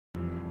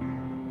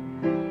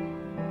Good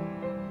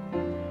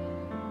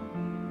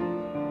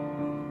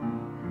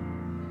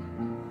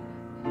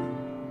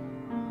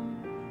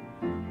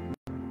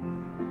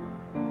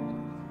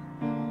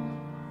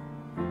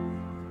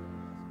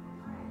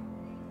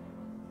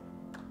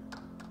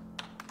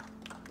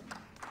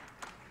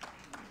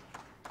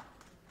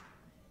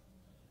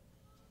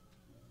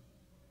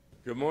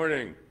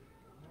morning.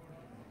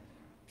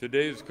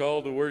 Today's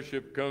call to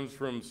worship comes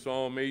from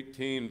Psalm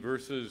 18,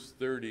 verses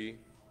 30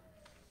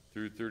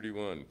 through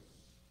 31.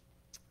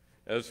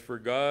 As for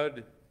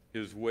God,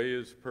 his way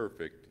is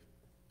perfect.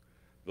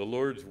 The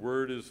Lord's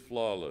word is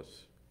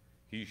flawless.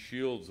 He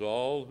shields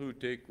all who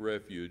take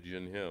refuge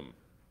in him.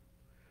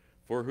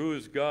 For who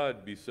is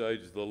God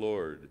besides the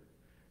Lord?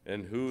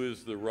 And who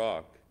is the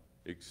rock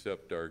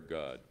except our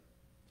God?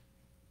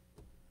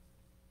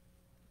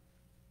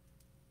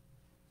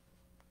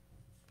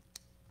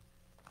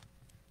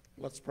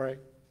 Let's pray.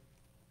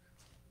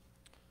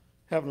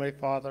 Heavenly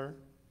Father,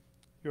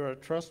 you are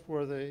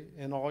trustworthy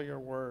and all your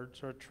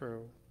words are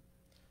true.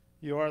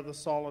 You are the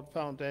solid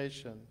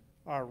foundation,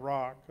 our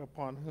rock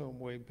upon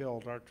whom we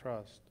build our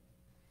trust.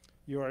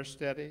 You are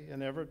steady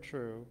and ever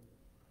true,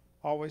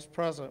 always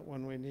present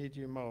when we need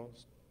you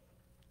most.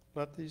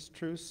 Let these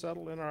truths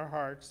settle in our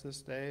hearts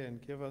this day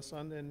and give us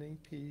unending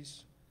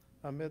peace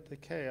amid the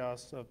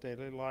chaos of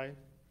daily life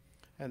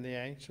and the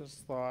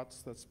anxious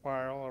thoughts that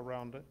spiral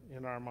around it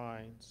in our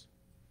minds.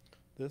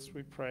 This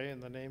we pray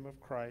in the name of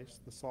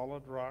Christ, the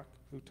solid rock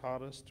who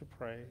taught us to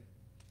pray.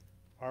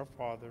 Our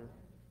Father,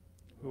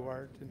 who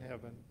art in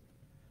heaven,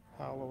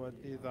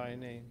 hallowed be thy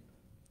name.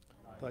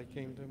 Thy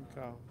kingdom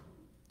come,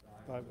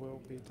 thy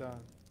will be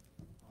done,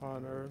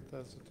 on earth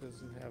as it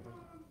is in heaven.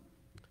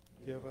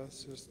 Give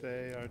us this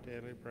day our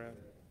daily bread,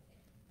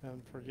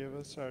 and forgive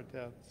us our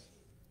debts,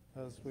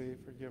 as we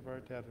forgive our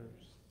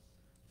debtors.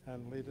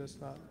 And lead us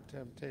not into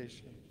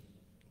temptation,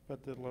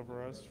 but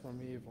deliver us from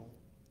evil.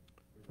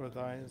 For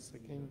thine is the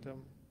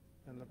kingdom,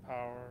 and the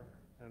power,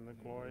 and the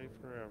glory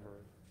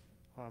forever.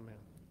 Amen.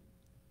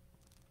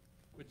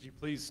 Would you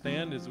please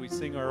stand as we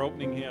sing our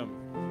opening hymn?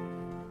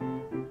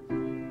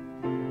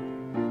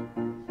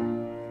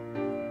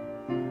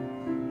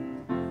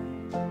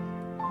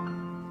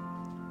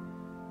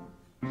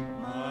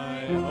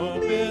 My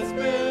hope is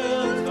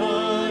built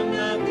on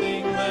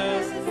nothing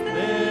less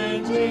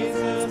than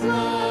Jesus'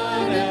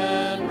 blood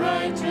and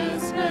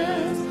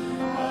righteousness.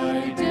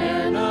 I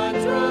dare not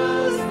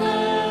trust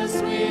the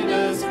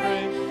sweetest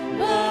frame,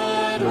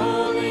 but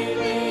only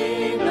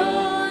lean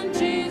on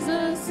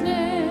Jesus'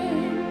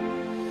 name.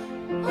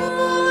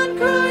 On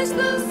Christ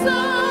the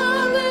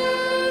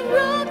solid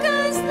rock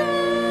I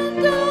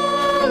stand,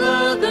 all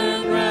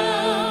other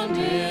ground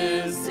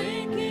is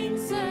sinking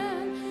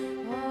sand.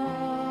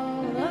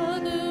 All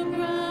other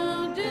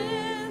ground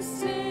is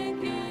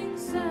sinking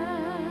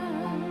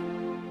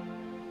sand.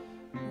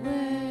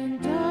 When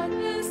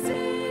darkness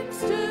seems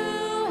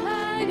to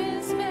hide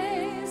his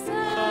face,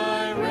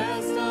 I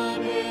rest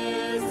on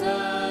his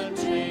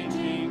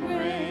unchanging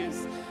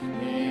grace.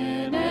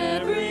 In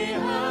every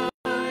high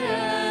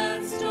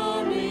and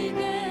stormy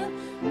gale,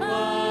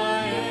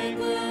 my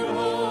anchor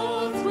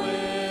holds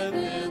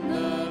within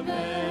the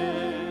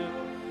veil.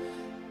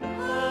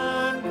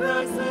 On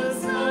Christ the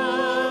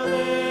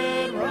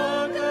solid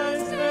rock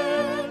I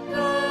stand,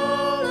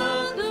 all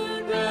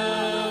other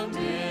ground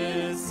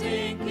is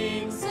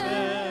sinking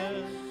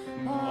sand.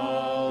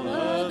 All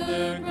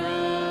other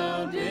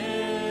ground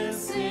is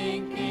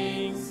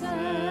sinking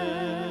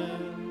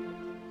sand.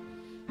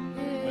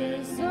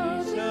 When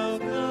he shall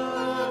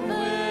come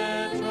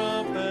with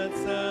trumpet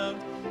sound,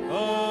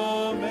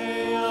 oh,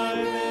 may I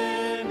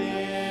then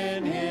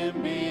in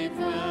him be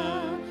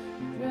found,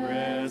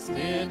 rest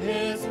in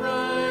his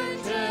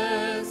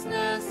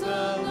righteousness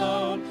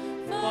alone,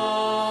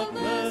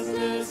 faultless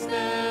to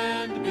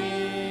stand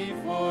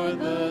before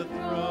the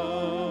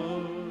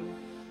throne.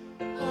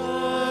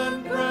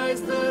 On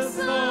Christ the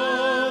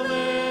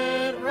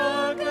solid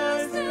rock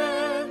I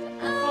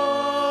stand,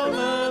 all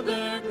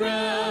other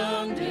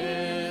ground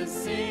is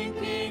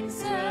sinking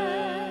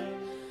sand.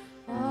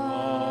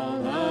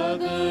 All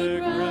other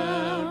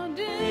ground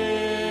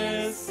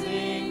is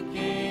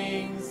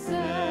sinking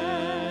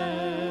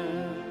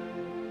sand.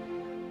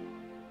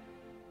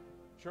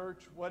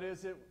 Church, what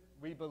is it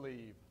we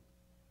believe?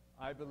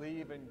 I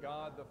believe in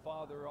God the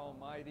Father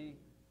Almighty,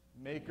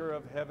 maker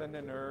of heaven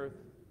and earth,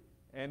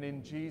 and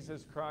in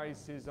Jesus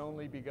Christ, his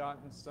only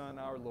begotten Son,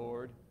 our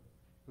Lord,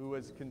 who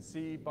was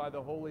conceived by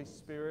the Holy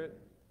Spirit,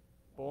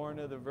 born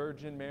of the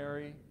Virgin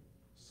Mary,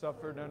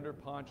 suffered under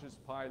Pontius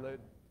Pilate,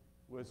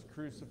 was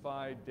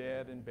crucified,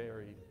 dead, and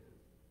buried.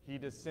 He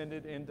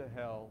descended into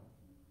hell.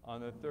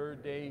 On the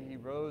third day he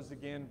rose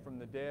again from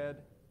the dead.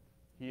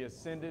 He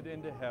ascended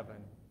into heaven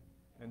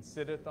and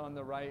sitteth on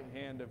the right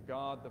hand of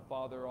God the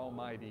Father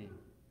Almighty.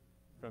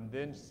 From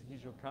thence he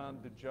shall come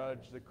to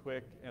judge the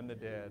quick and the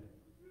dead.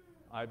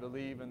 I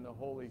believe in the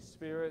Holy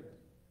Spirit,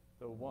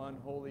 the one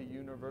holy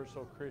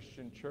universal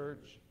Christian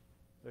church,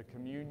 the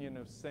communion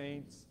of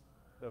saints,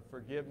 the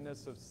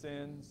forgiveness of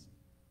sins,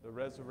 the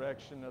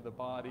resurrection of the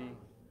body,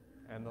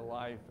 and the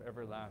life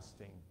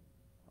everlasting.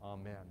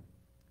 Amen.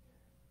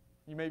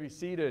 You may be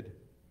seated.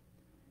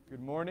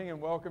 Good morning and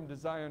welcome to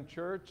Zion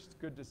Church. It's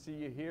good to see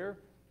you here.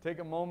 Take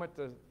a moment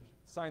to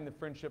sign the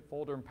friendship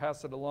folder and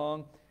pass it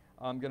along.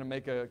 I'm going to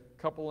make a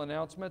couple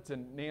announcements,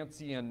 and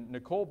Nancy and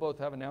Nicole both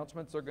have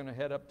announcements. They're going to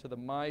head up to the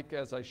mic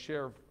as I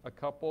share a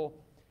couple.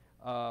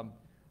 The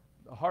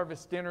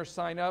Harvest Dinner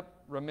sign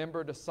up.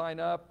 Remember to sign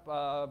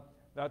up.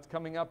 That's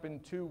coming up in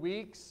 2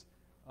 weeks.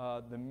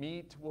 The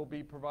meat will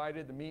be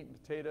provided. The meat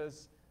and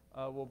potatoes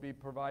will be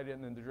provided,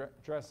 and the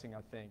dressing,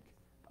 I think.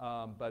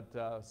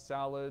 But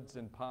salads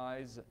and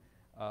pies.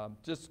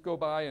 Just go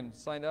by and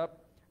sign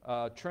up.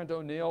 Trent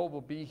O'Neill will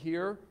be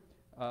here.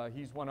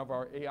 He's one of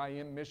our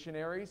AIM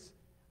missionaries.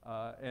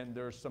 And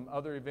there's some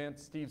other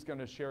events. Steve's going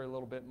to share a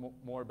little bit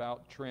more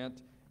about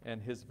Trent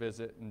and his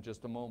visit in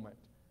just a moment.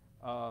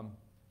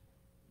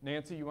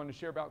 Nancy, you want to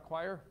share about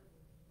choir?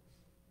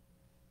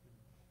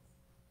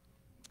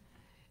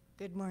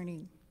 Good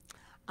morning.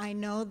 I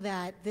know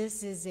that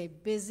this is a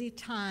busy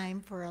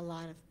time for a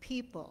lot of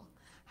people.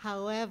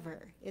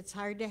 However, it's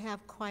hard to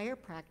have choir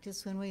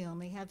practice when we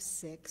only have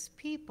 6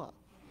 people.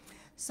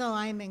 So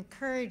I'm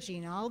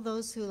encouraging all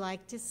those who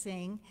like to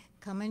sing,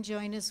 come and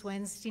join us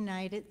Wednesday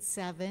night at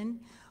 7.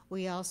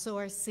 We also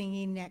are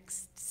singing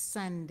next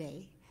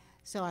Sunday.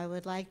 So I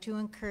would like to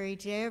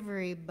encourage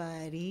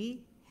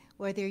everybody,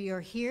 whether you're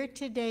here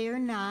today or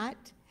not,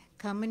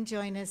 come and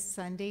join us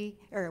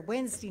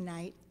Wednesday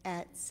night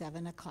at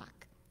 7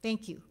 o'clock.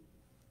 Thank you.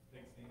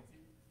 Thanks, Nancy.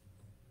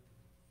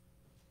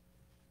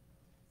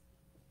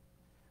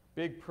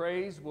 Big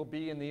Praise will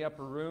be in the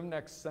upper room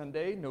next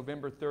Sunday,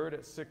 November 3rd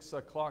at 6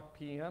 o'clock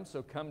p.m.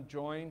 So come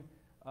join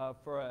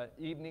for an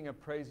evening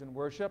of praise and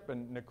worship.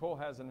 And Nicole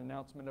has an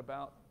announcement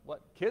about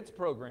what kids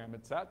program.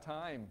 It's that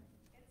time.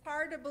 It's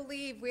hard to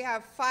believe we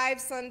have 5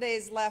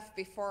 Sundays left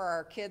before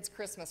our kids'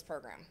 Christmas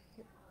program.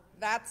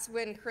 That's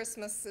when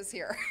Christmas is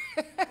here.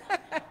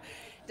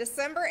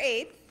 December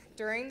 8th,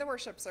 during the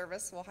worship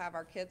service, we'll have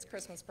our kids'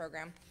 Christmas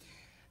program.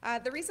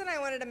 The reason I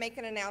wanted to make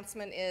an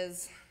announcement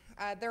is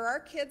there are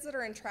kids that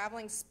are in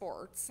traveling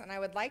sports, and I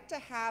would like to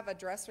have a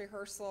dress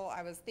rehearsal.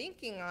 I was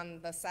thinking on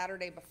the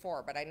Saturday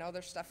before, but I know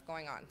there's stuff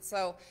going on.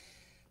 So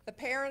the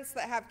parents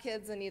that have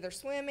kids in either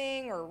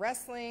swimming or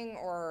wrestling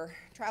or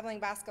traveling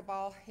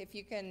basketball, if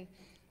you can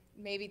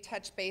maybe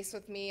touch base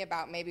with me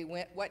about maybe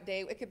what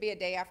day. It could be a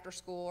day after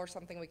school or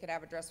something. We could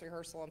have a dress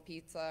rehearsal and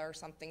pizza or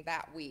something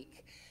that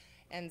week.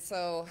 And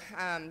so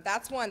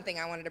that's one thing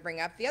I wanted to bring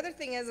up. The other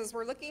thing is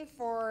we're looking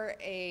for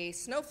a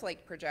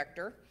snowflake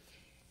projector.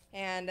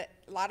 And a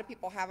lot of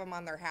people have them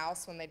on their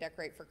house when they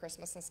decorate for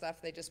Christmas and stuff.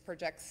 They just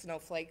project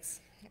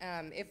snowflakes.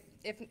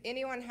 If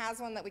anyone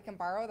has one that we can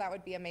borrow, that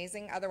would be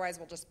amazing. Otherwise,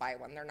 we'll just buy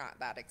one. They're not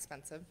that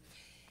expensive.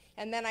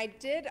 And then I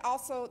did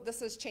also,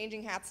 this is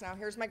changing hats now.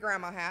 Here's my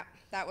grandma hat.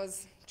 That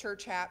was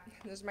church hat.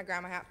 This is my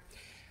grandma hat.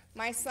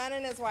 My son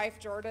and his wife,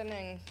 Jordan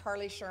and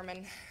Carly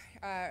Sherman,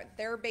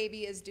 their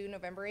baby is due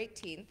November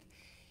 18th.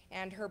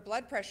 And her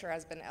blood pressure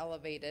has been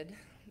elevated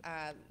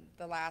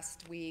the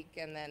last week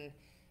and then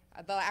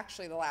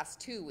actually the last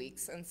 2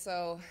 weeks. And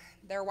so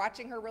they're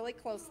watching her really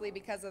closely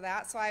because of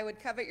that. So I would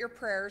covet your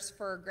prayers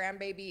for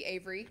grandbaby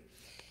Avery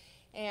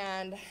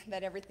and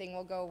that everything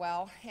will go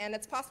well. And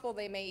it's possible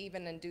they may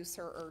even induce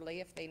her early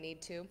if they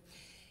need to.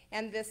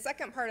 And the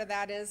second part of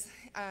that is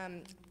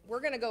we're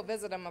going to go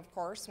visit them, of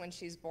course, when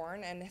she's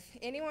born. And if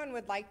anyone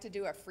would like to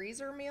do a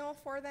freezer meal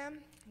for them,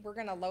 we're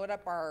going to load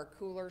up our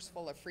coolers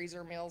full of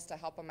freezer meals to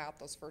help them out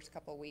those first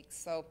couple weeks.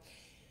 So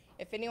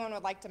if anyone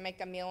would like to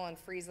make a meal and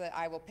freeze it,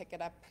 I will pick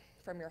it up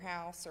from your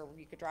house, or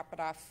you could drop it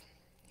off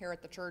here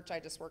at the church. I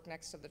just work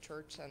next to the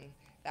church, and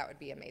that would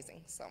be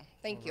amazing. So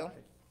thank you.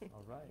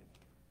 All right.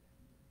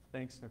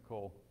 Thanks,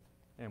 Nicole.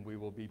 And we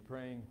will be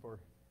praying for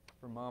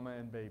Mama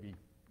and baby.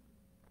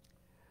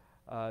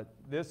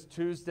 This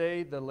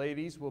Tuesday, the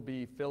ladies will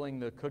be filling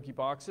the cookie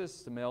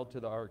boxes to mail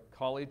to our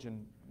college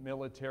and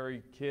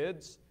military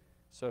kids.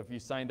 So if you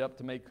signed up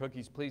to make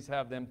cookies, please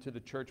have them to the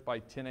church by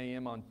 10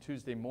 a.m. on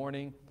Tuesday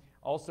morning.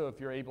 Also, if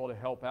you're able to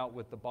help out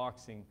with the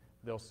boxing,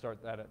 they'll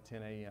start that at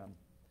 10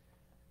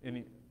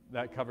 a.m.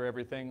 That cover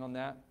everything on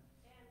that?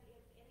 And if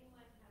anyone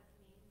has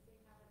names they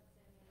haven't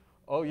sent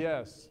in. Oh, yes. We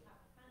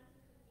have tons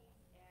of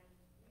cookies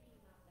and really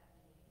not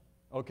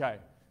that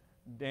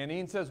many.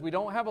 Okay. Danine says we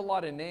don't have a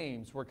lot of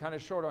names. We're kind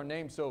of short on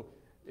names. So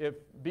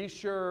be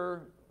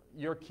sure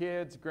your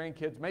kids,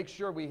 grandkids, make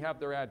sure we have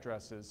their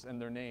addresses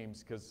and their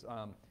names, because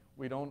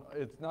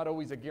it's not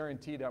always a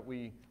guarantee that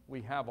we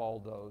have all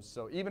those.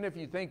 So even if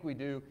you think we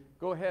do,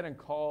 go ahead and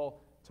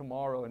call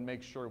tomorrow and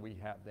make sure we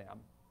have them.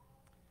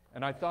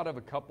 And I thought of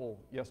a couple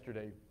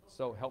yesterday,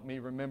 so help me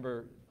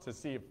remember to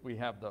see if we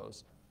have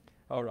those.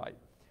 All right.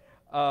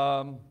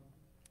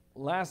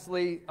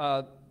 Lastly,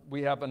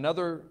 we have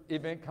another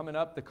event coming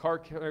up. The car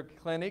care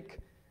clinic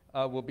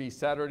will be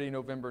Saturday,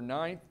 November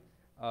 9th.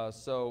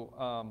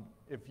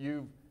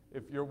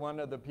 If you're one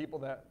of the people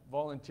that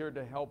volunteered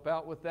to help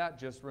out with that,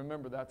 just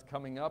remember that's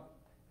coming up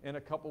in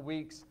a couple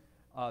weeks.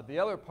 The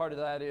other part of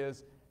that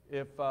is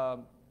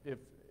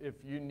if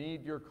you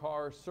need your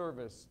car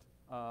serviced,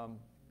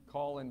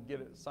 call and get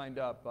it signed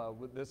up.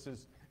 This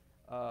is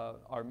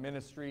our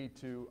ministry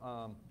to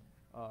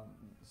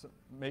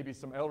maybe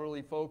some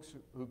elderly folks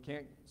who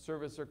can't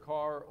service their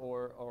car,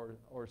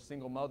 or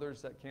single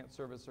mothers that can't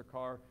service their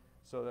car.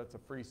 So that's a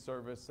free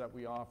service that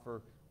we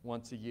offer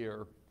once a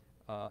year.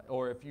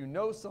 Or if you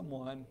know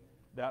someone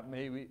that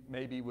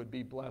maybe would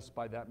be blessed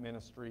by that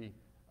ministry,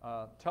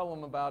 tell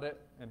them about it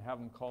and have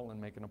them call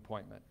and make an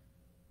appointment.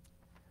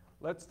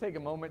 Let's take a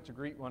moment to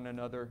greet one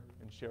another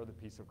and share the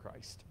peace of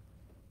Christ.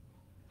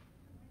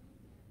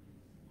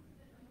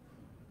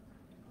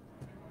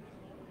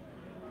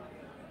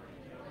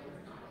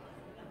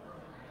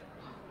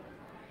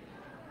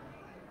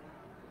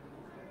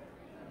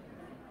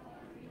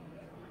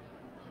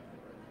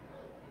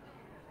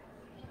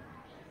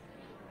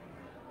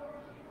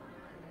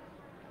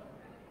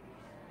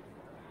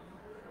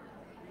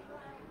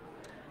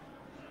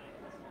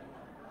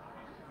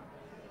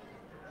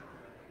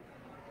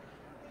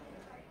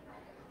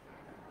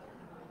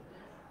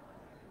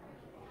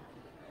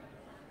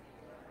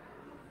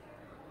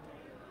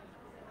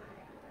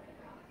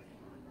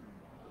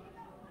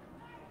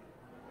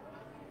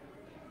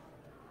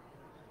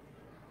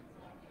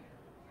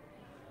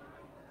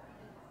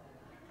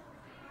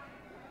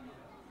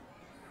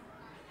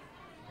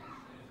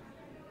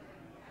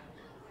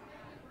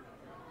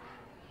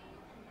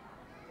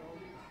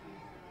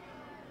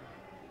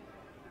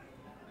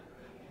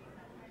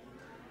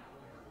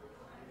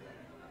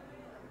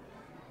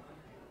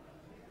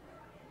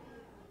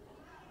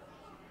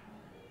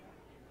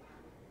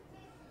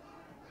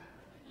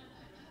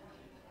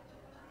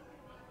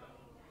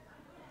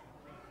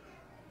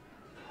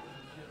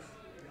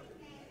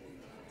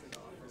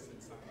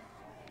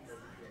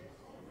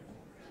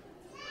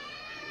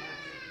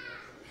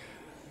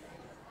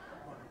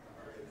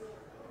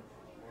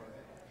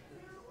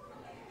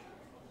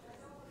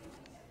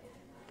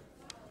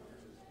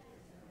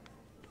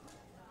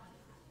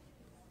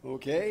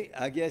 Okay,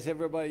 I guess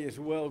everybody is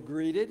well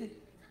greeted.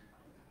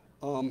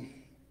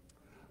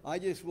 I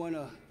just want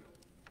to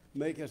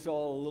make us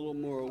all a little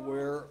more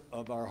aware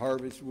of our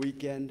harvest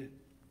weekend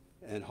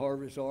and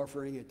harvest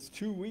offering. It's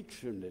 2 weeks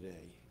from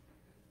today,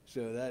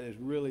 so that is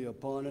really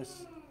upon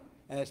us.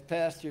 As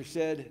Pastor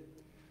said,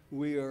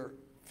 we are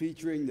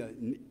featuring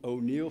the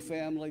O'Neill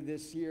family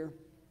this year.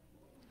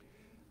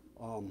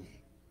 Go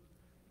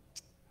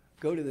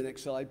to the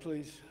next slide,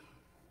 please.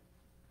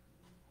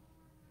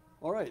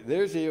 All right,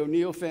 there's the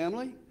O'Neill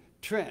family.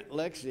 Trent,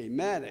 Lexi,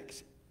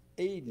 Maddox,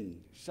 Aiden,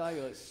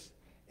 Silas,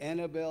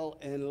 Annabelle,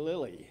 and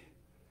Lily.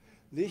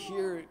 This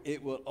year,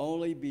 it will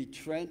only be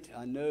Trent.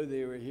 I know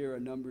they were here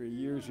a number of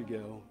years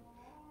ago,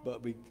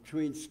 but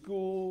between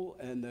school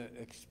and the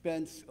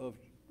expense of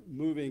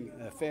moving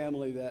a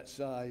family that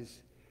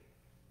size,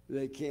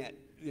 they can't,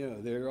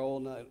 they're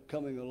all not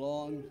coming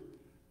along.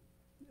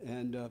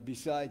 And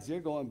besides, they're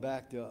going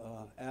back to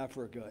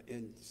Africa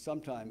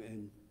sometime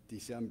in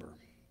December.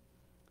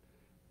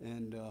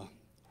 And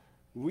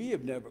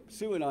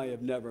Sue and I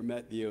have never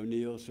met the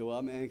O'Neills, so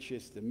I'm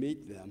anxious to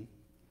meet them.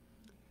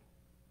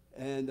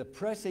 And the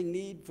pressing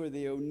need for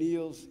the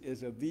O'Neills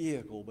is a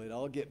vehicle, but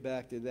I'll get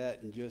back to that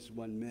in just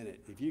 1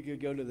 minute. If you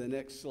could go to the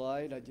next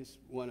slide, I just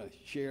want to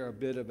share a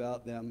bit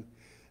about them.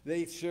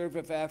 They serve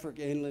with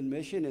Africa Inland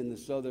Mission in the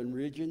southern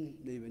region.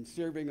 They've been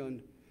serving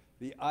on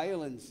the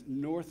islands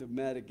north of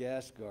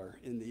Madagascar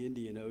in the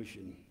Indian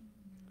Ocean.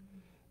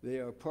 They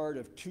are part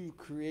of 2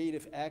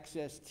 creative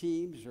access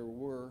teams, or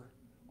were,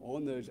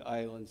 on those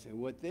islands. And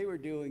what they were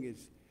doing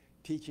is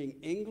teaching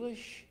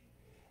English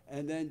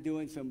and then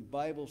doing some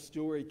Bible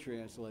story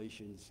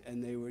translations.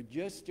 And they were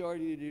just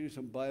starting to do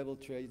some Bible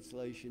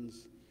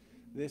translations.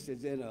 This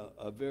is in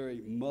a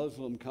very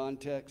Muslim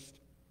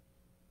context.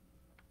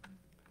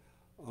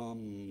 All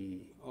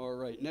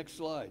right, next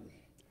slide.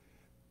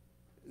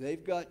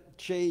 They've got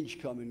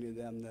change coming to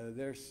them,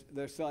 though.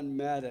 Their son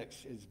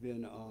Maddox has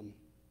been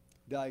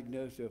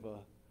diagnosed with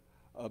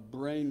a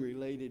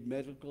brain-related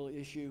medical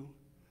issue,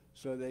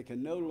 so they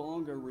can no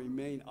longer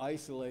remain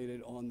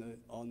isolated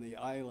on the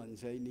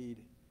islands. They need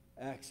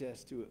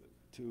access to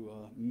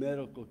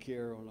medical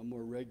care on a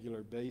more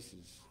regular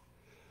basis.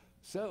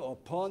 So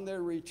upon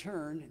their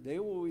return, they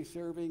will be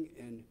serving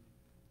in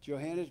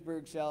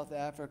Johannesburg, South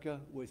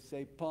Africa, with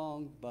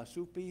Sepong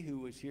Basupi, who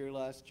was here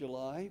last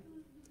July.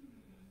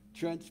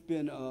 Trent's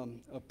been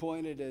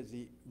appointed as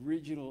the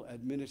regional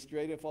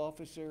administrative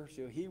officer,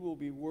 so he will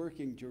be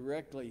working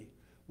directly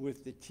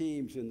with the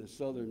teams in the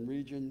southern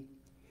region,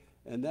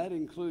 and that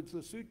includes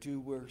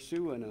Lesotho, where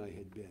Sue and I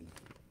had been.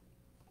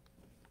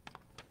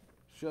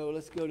 So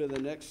let's go to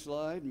the next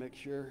slide, make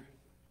sure.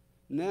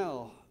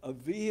 Now, a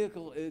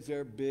vehicle is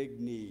their big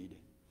need.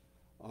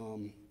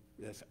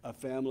 That's a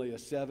family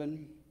of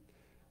 7,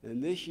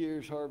 and this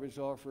year's harvest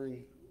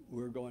offering,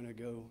 we're going to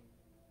go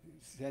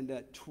send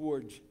that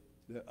towards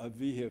a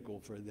vehicle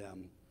for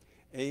them.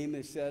 AIM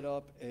has set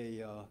up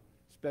a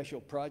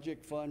special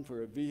project fund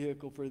for a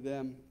vehicle for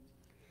them.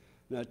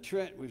 Now,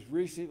 Trent was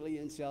recently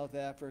in South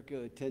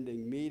Africa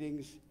attending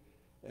meetings,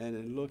 and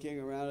in looking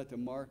around at the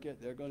market,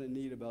 they're going to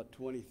need about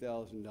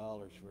 $20,000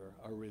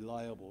 for a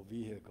reliable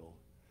vehicle.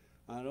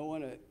 I don't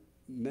want to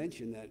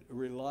mention that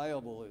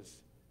reliable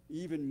is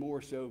even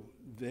more so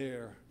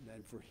there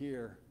than for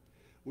here.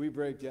 We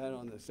break down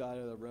on the side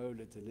of the road,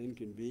 it's an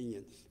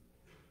inconvenience.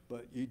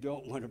 But you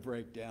don't want to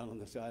break down on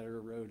the side of the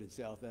road in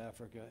South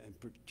Africa, and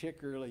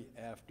particularly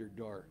after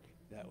dark.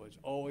 That was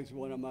always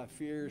one of my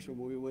fears when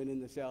we went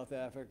into South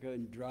Africa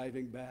and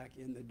driving back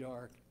in the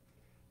dark,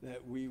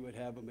 that we would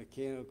have a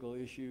mechanical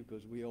issue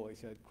because we always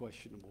had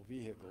questionable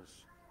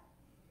vehicles.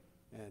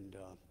 And,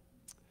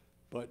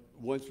 but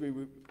once we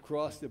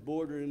crossed the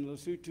border in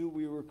Lesotho,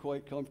 we were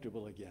quite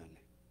comfortable again.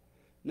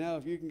 Now,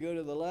 if you can go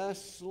to the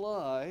last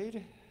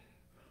slide.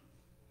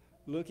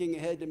 Looking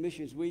ahead to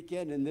Missions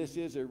Weekend, and this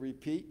is a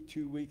repeat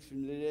 2 weeks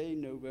from today,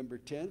 November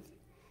 10th.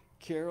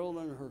 Carol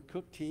and her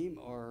cook team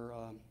are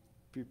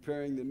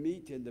preparing the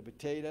meat and the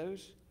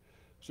potatoes.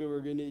 So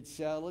we're going to need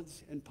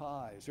salads and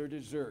pies, or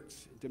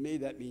desserts. To me,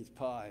 that means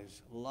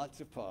pies,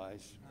 lots of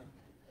pies.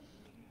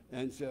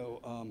 And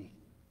so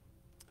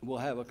we'll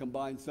have a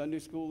combined Sunday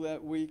school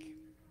that week.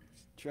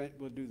 Trent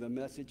will do the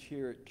message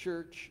here at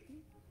church,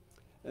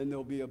 and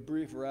there'll be a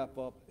brief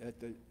wrap-up at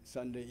the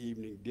Sunday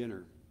evening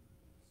dinner.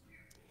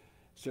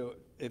 So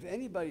if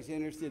anybody's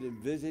interested in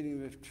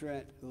visiting with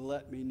Trent,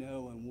 let me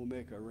know and we'll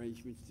make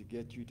arrangements to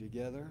get you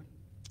together.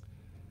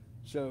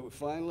 So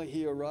finally,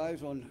 he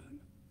arrives on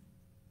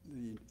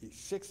the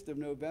 6th of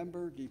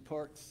November,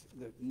 departs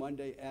the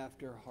Monday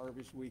after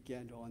Harvest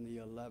Weekend on the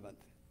 11th.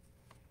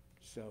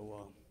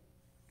 So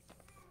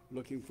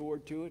looking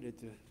forward to it.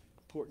 It's an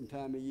important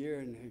time of year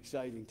and an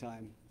exciting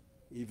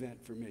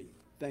event for me.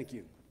 Thank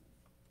you.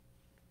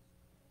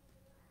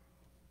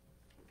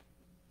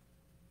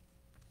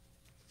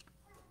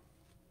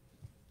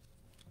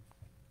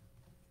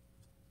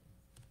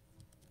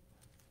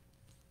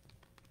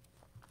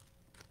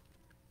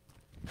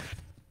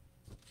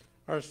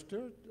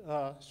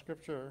 Our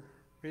scripture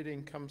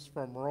reading comes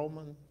from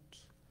Romans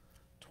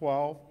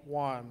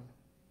 12:1.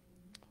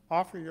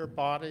 Offer your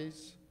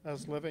bodies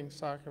as living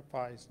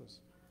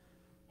sacrifices,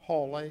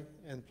 holy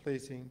and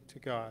pleasing to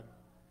God.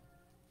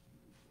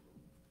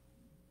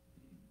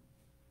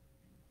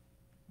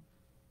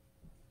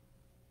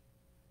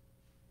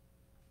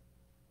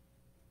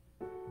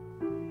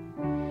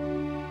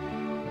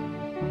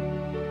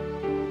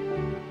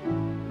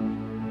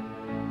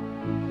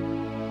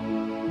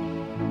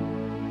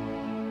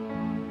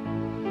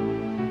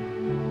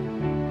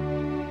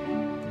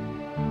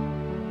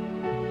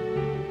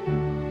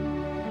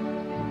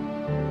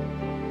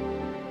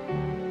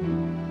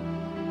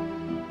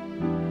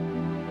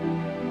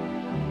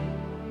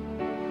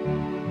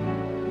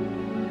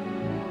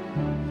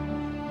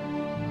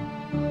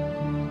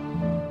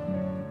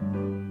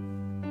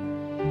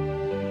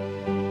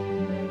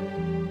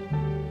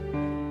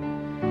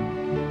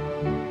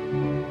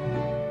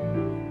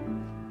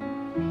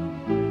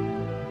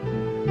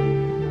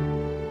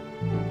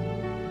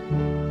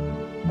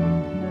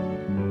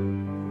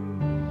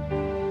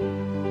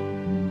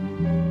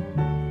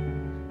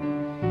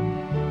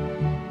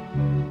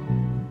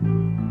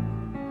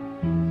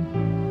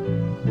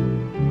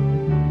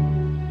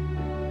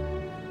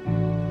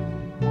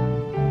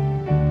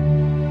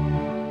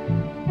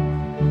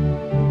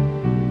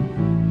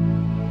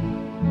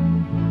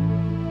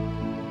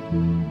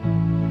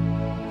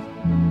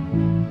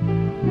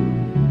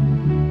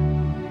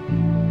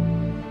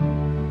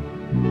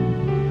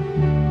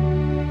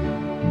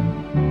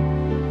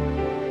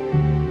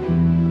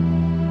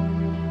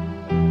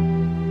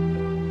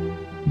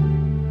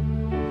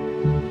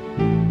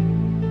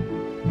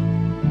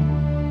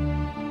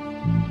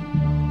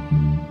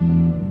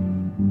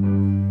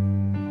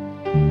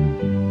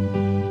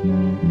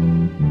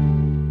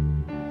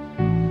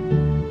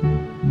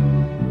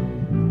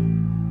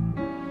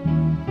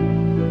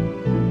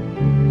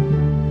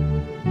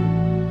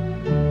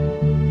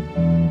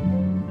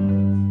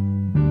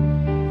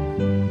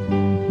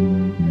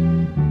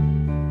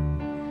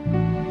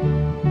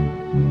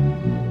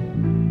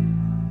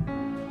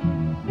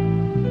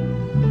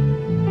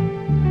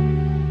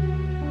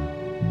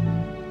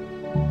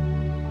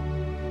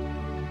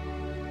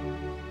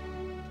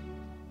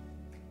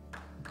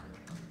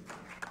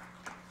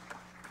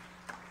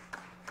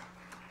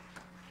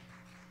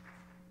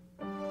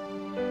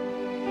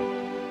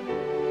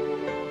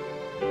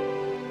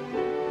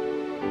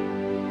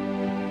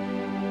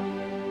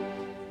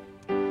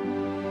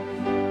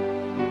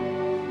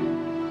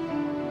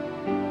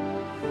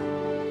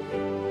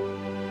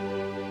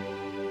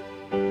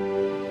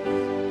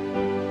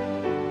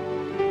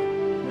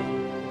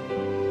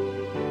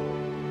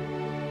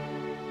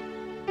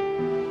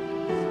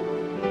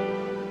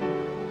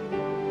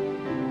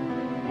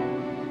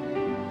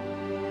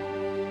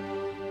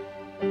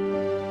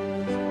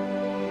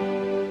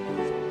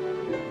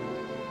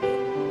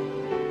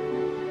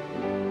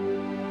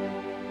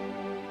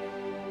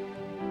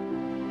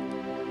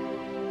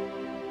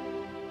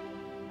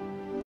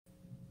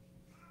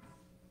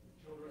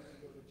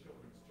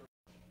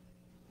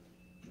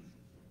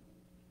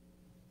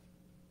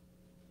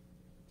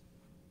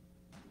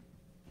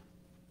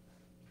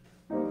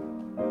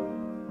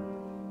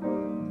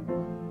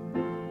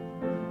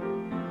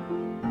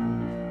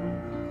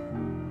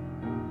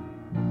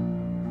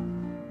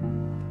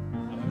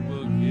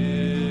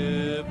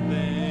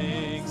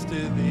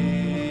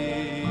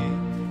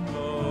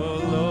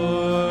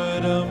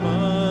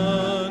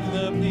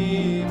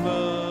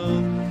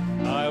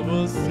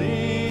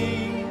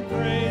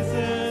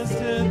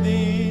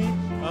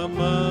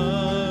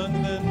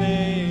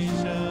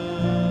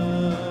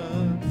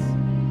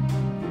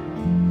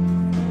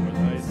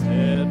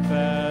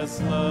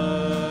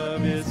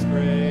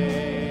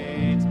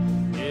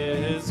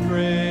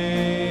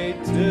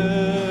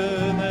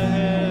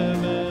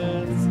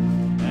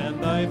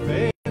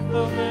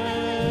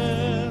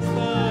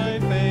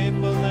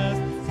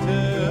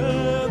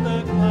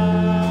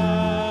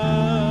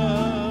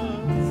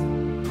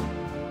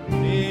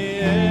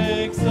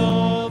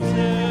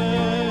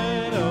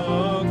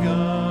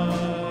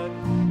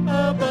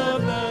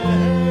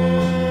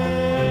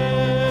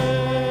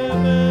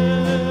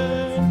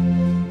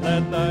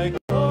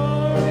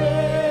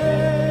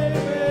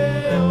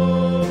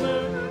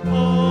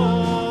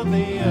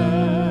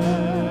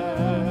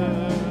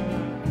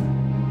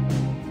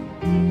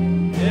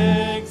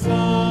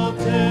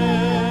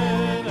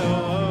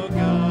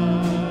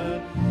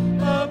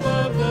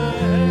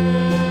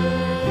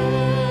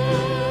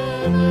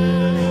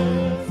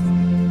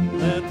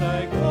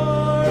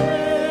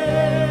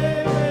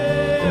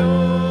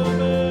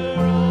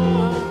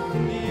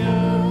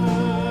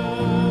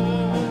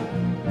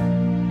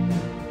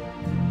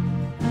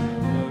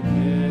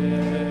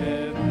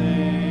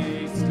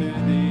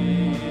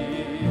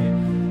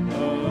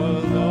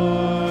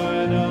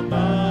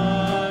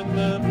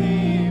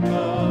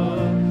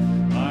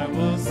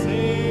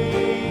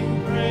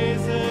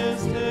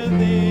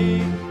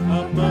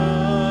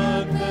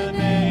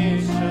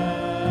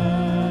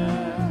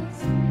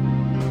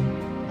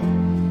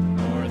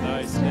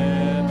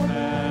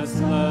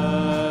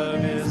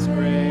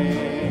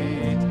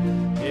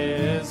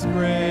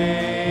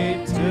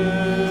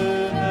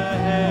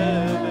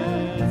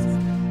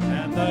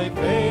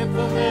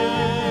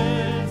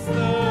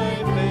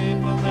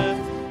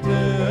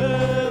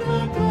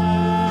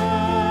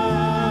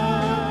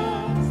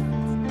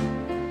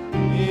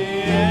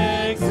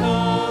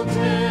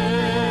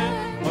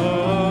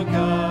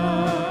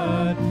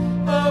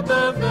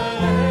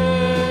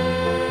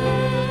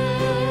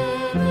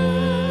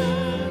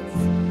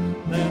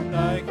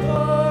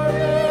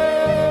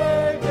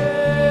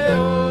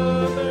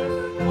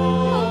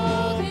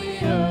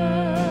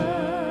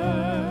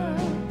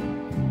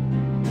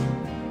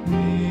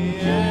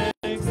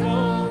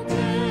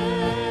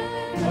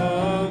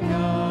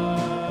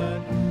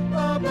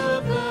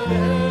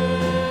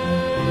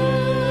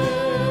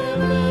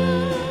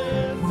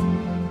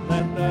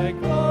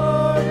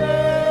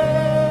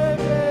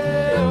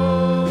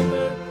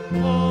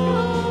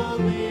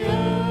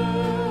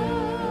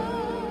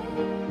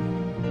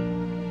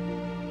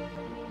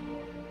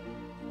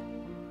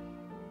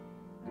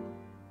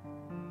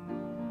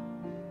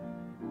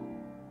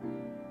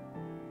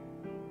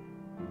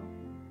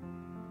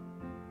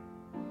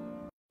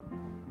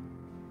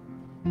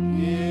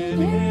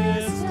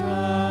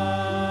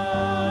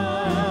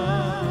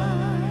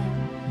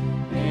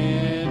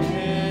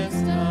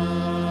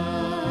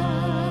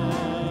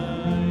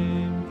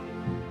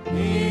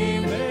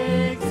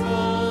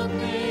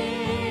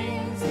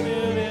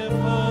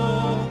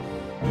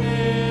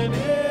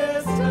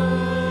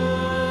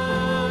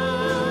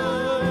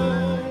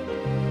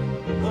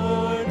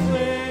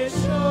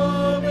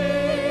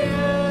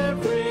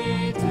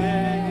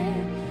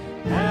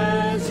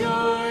 As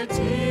your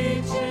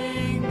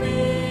teaching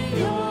be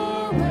your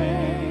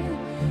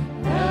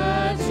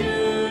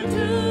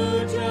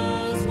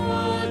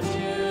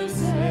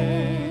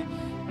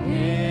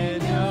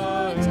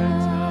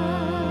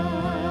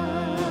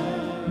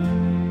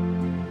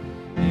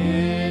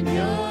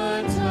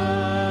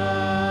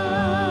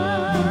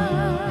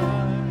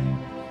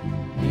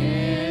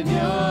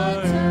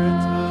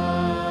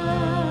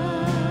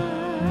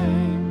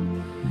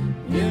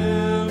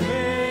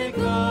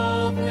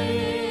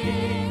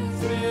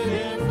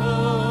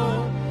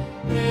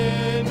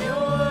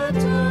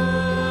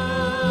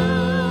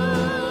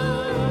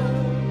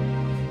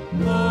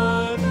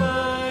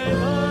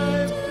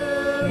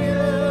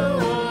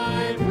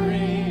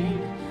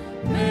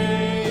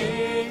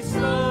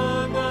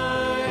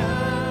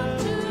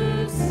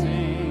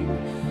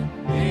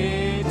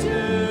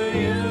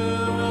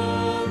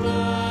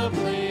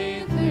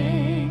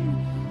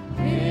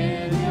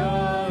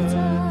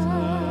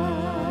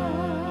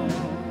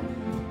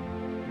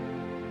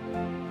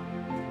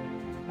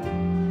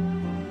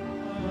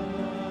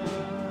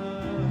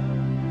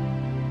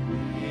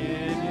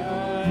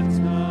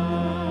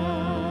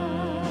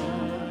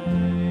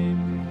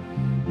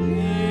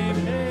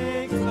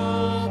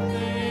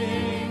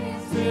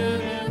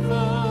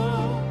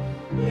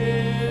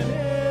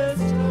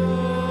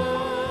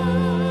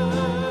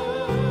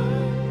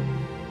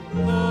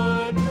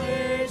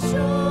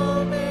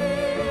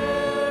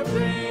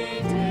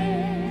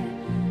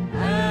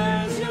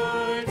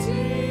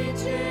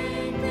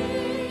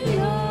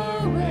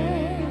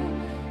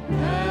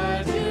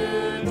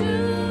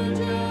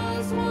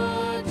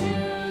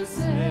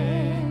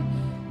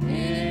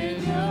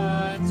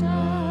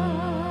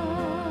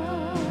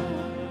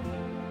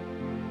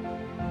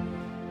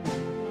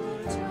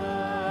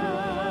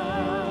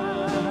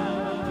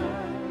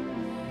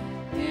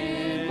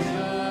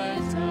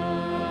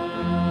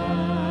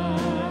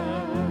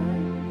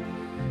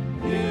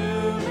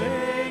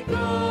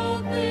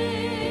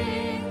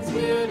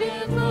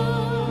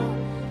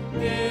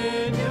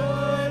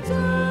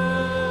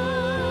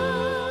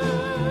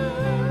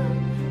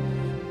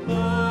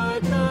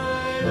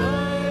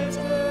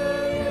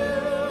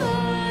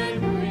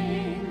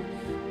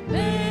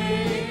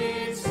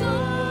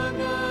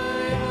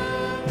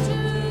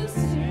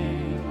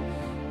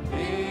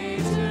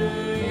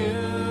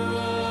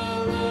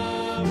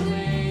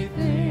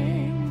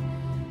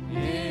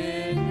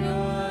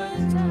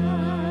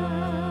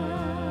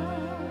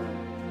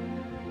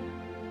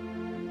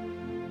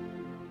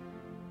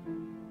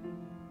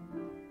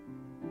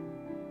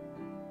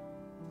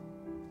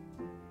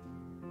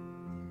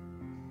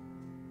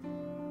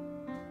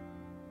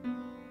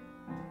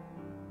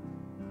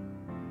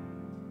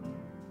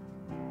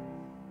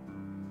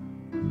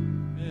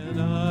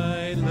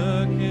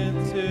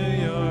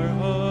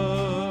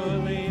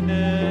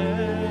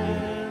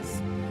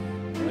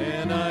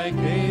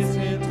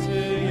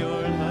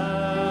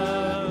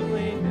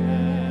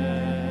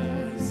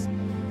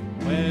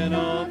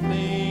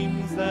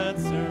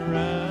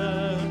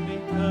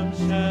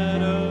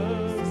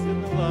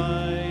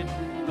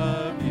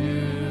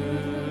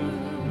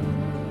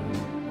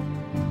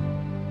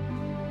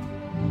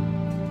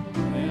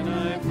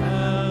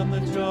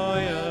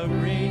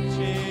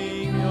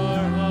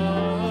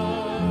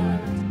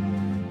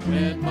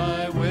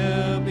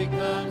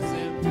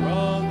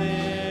enthralled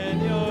in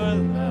your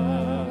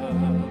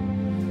love.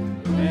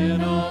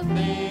 When all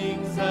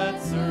things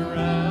that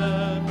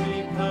surround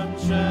become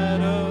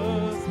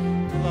shadows,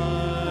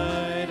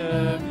 light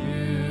of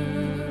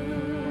you.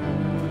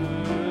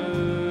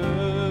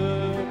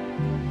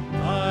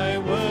 I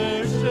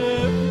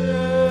worship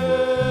you.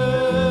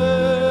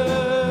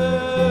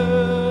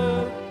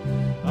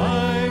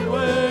 I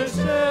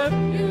worship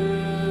you.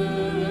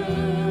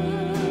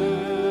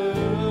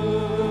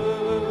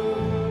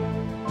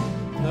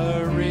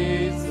 The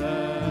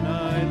reason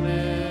I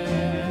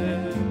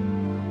live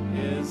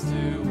is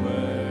to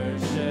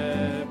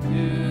worship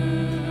you.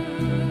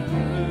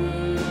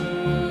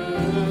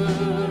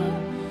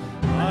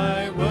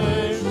 I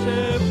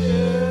worship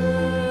you.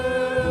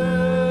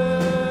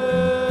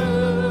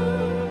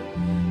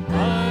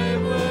 I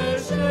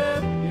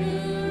worship you.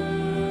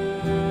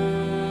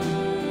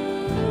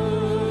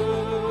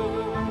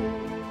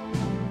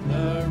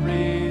 The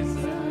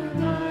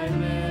reason I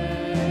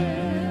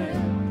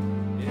live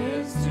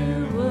is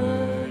to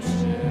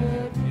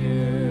worship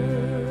you.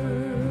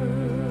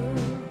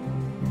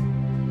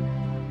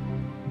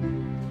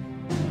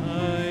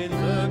 I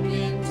look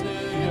into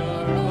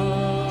your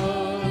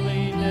holiness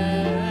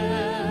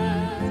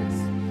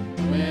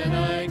when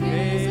I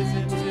gaze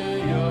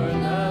into your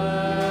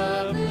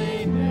loveliness.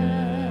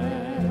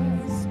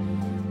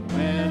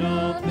 When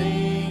all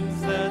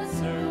things that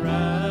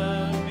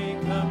surround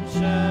become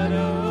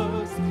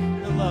shadows,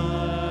 the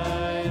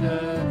light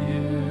of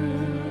you.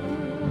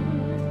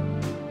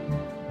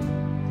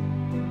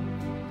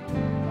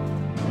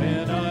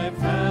 When I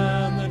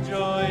found the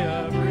joy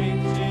of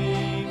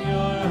reaching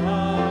your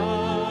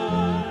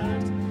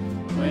heart,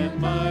 when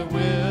my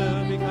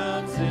will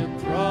becomes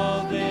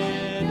enthralled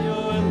in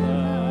your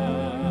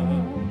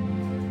love,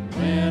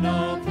 when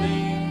all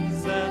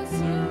things that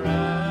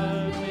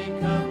surround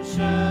become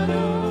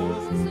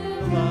shadows,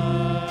 the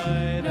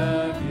light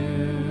of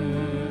you.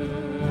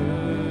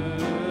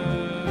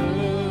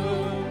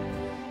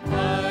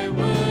 I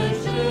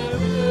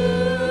worship you.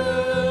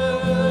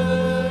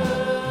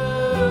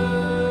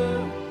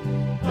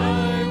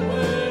 I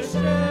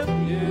worship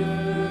you.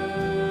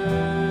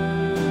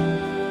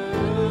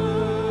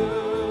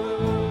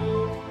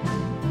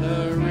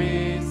 The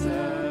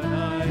reason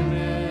I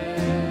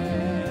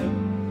live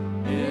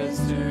is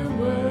to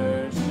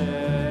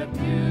worship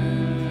you.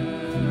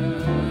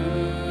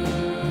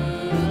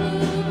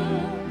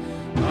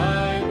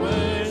 I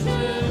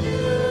worship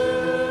you.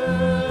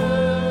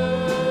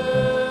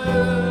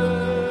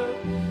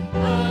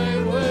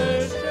 I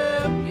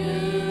worship you.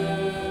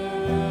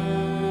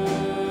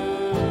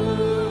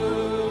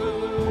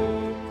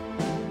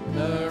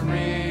 The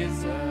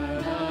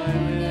reason I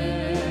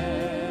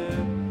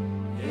live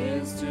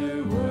is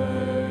to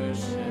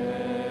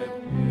worship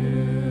you.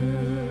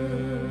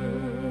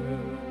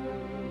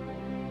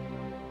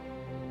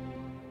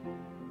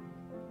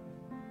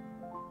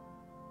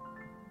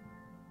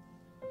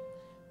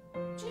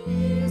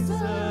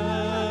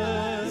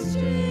 Jesus,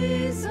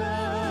 Jesus,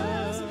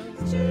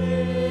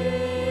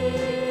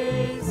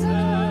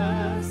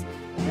 Jesus,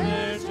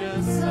 there's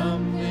just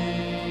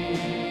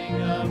something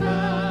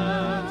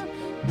about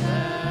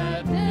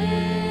that name.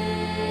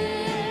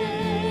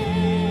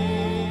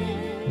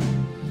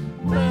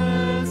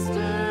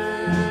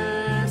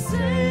 Master,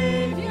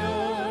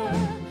 Savior,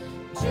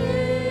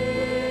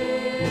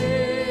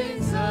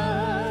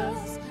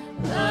 Jesus,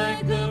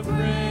 like the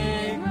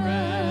fragrance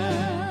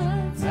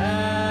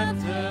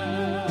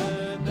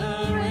after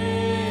the rain.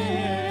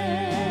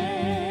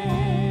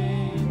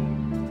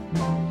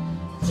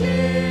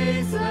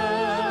 Jesus,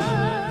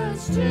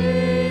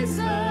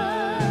 Jesus,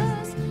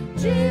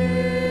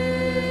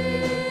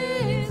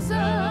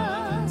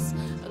 Jesus,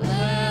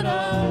 let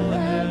all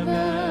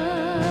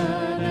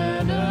heaven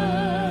and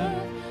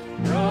earth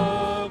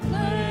proclaim.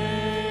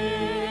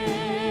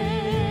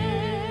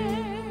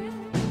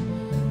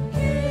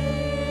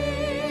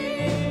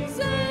 Kings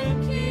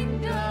and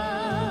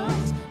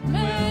kingdoms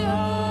may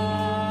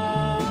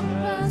all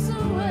pass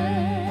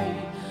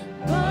away,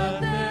 but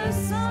there's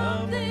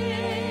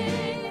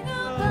something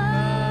about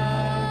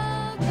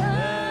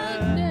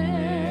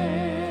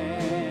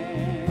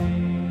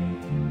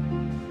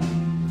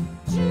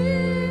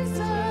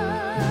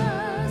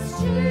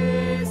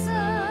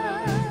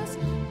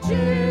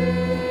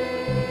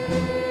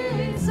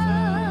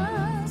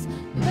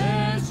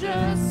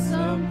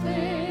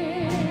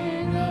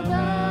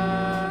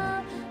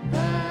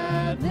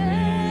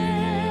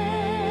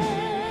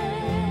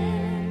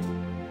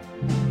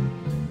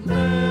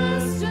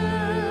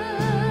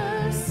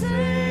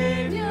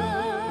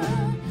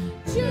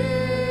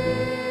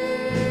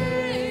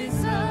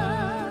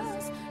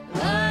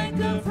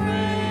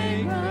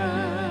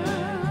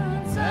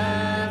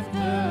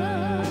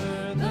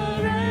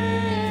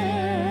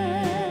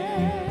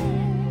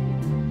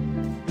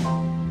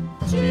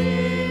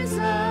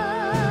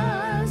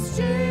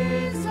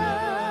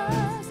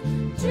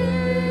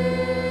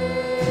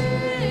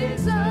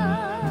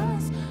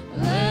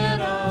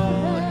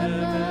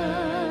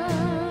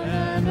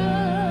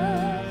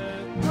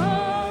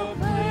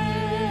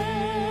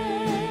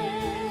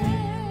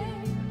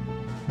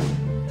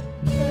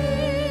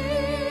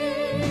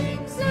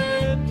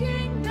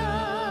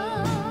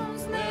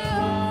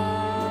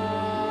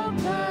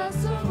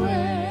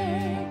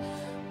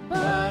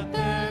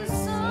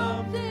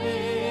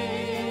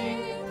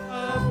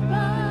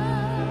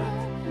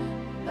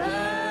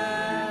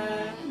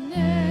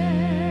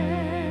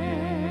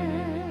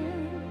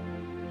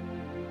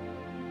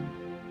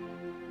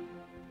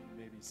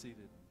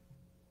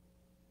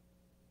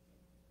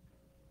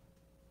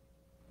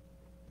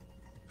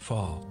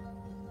fall.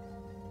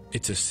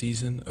 It's a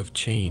season of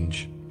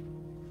change.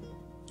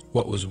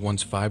 What was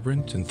once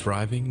vibrant and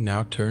thriving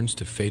now turns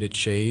to faded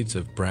shades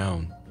of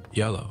brown,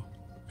 yellow,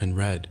 and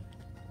red.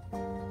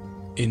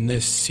 In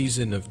this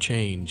season of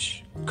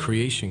change,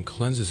 creation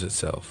cleanses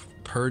itself,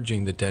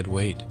 purging the dead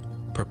weight,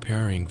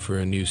 preparing for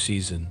a new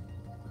season.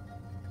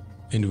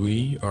 And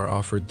we are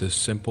offered this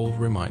simple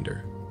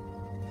reminder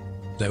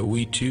that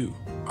we too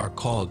are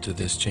called to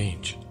this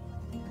change.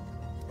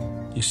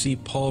 You see,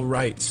 Paul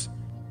writes,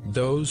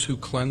 "Those who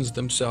cleanse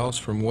themselves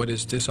from what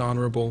is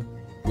dishonorable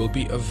will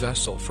be a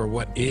vessel for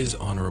what is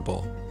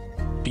honorable,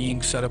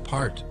 being set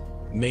apart,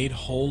 made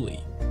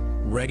holy,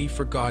 ready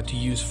for God to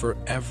use for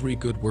every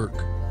good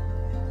work."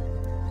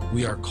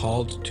 We are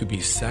called to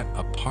be set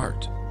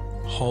apart,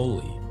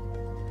 holy,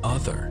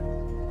 other,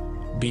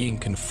 being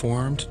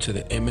conformed to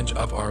the image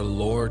of our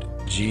Lord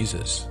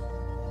Jesus,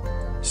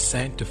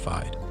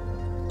 sanctified,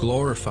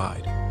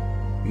 glorified,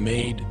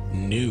 made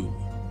new.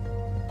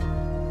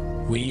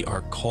 We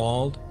are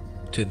called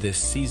to this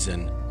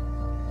season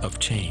of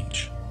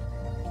change.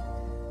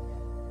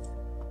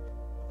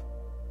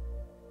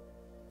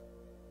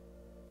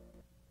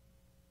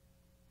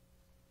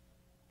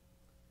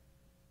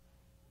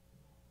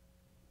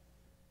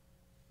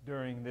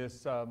 During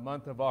this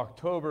month of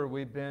October,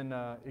 we've been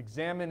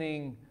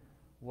examining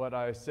what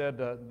I said,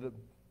 the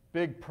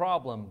big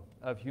problem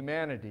of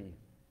humanity.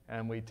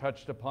 And we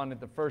touched upon it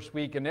the first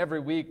week, and every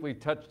week we've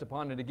touched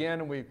upon it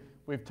again. And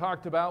we've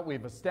talked about,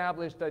 we've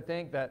established, I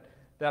think, that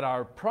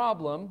our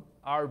problem,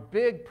 our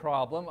big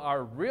problem,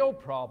 our real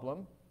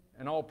problem,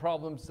 and all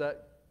problems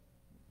that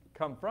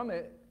come from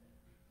it,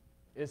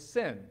 is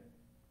sin.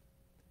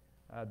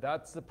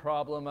 That's the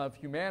problem of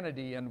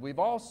humanity. And we've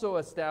also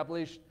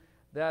established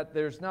that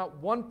there's not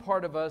one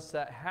part of us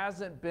that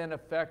hasn't been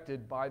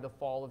affected by the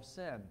fall of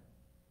sin.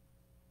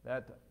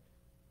 That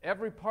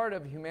every part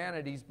of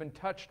humanity has been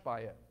touched by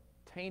it,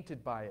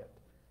 tainted by it.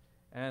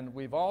 And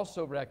we've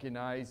also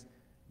recognized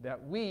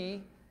that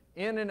we,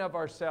 in and of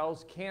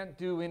ourselves, can't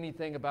do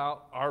anything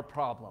about our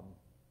problem.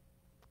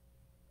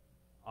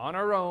 On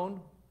our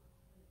own,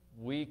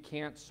 we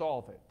can't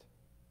solve it.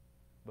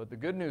 But the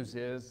good news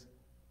is,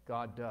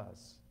 God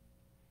does.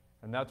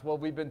 And that's what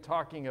we've been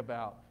talking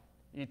about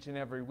each and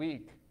every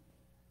week,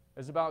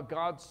 is about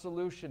God's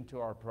solution to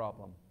our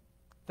problem.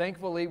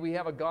 Thankfully, we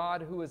have a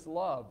God who is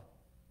love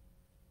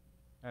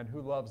and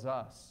who loves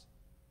us.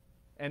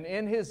 And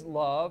in His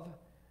love,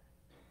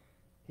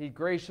 He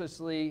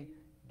graciously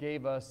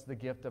gave us the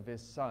gift of His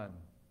Son.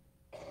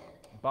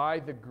 By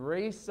the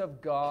grace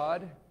of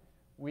God,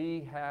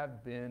 we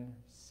have been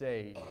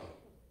saved.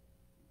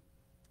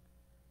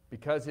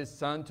 Because His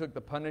Son took the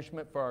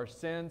punishment for our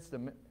sins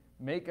to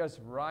make us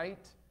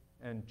right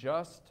and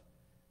just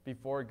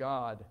before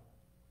God.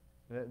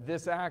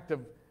 This act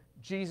of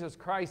Jesus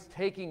Christ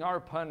taking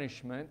our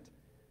punishment,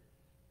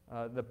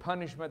 the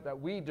punishment that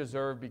we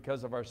deserve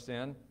because of our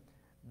sin,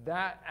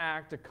 that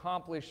act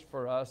accomplished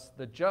for us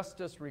the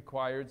justice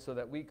required so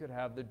that we could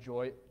have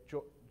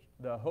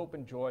the hope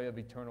and joy of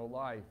eternal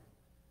life.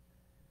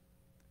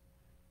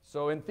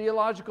 So in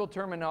theological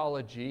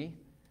terminology,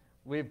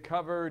 we've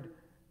covered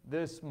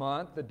this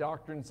month the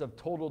doctrines of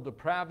total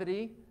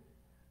depravity,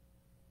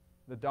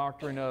 the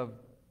doctrine of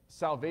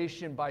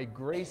salvation by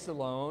grace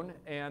alone,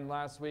 and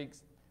last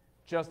week's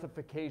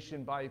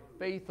justification by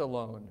faith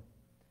alone.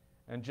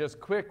 And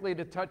just quickly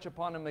to touch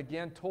upon them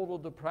again, total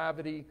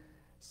depravity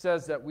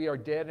says that we are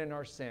dead in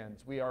our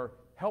sins. We are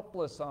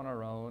helpless on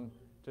our own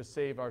to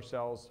save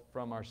ourselves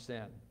from our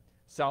sin.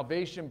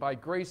 Salvation by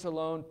grace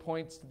alone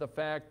points to the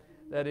fact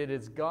that it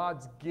is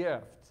God's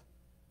gift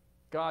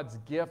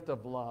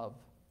of love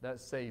that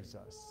saves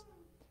us.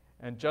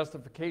 And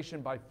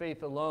justification by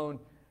faith alone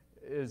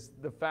is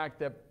the fact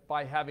that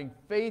by having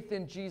faith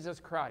in Jesus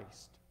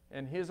Christ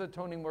and His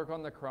atoning work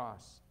on the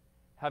cross,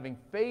 having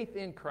faith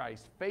in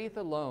Christ, faith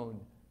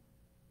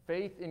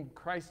in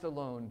Christ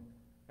alone,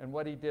 and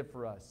what He did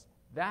for us,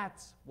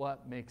 that's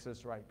what makes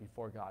us right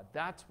before God.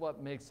 That's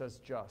what makes us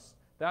just.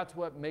 That's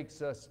what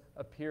makes us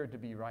appear to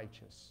be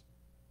righteous.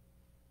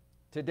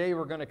 Today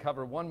we're going to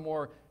cover one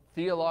more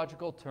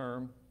theological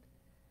term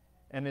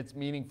and its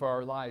meaning for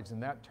our lives,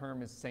 and that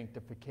term is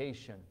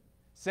sanctification.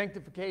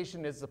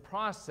 Sanctification is the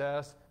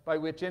process by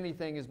which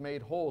anything is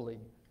made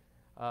holy.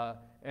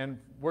 And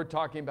we're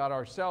talking about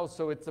ourselves,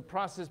 so it's the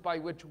process by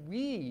which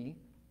we,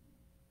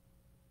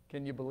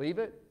 can you believe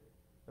it?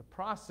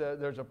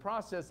 There's a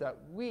process that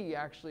we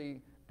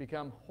actually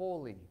become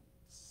holy,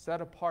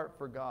 set apart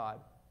for God,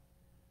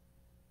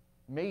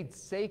 made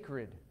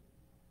sacred.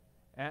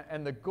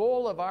 And the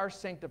goal of our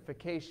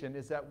sanctification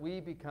is that we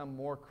become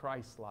more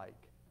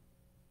Christ-like.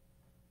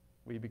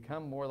 We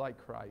become more like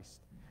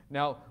Christ.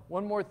 Now,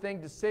 one more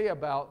thing to say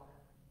about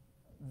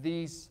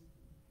these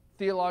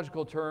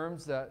theological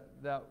terms that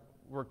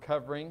we're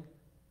covering: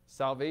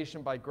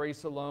 salvation by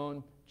grace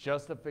alone,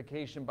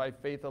 justification by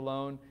faith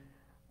alone,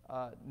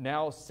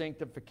 now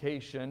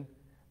sanctification.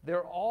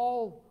 They're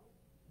all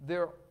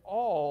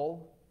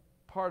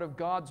part of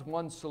God's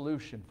one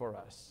solution for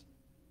us.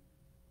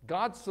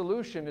 God's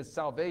solution is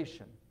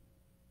salvation.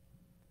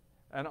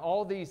 And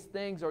all these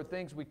things are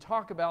things we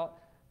talk about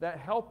that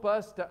help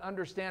us to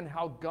understand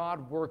how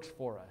God works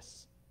for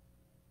us.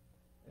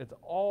 It's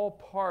all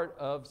part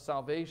of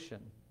salvation.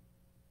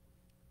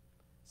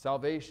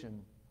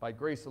 Salvation by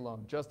grace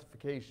alone,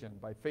 justification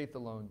by faith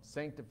alone,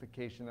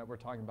 sanctification that we're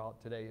talking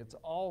about today. It's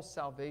all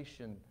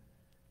salvation,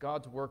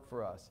 God's work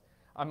for us.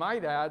 I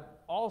might add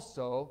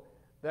also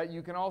that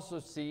you can also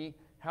see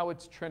how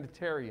it's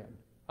Trinitarian,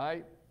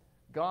 right?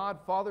 God,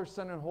 Father,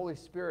 Son, and Holy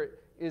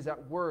Spirit is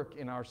at work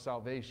in our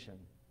salvation.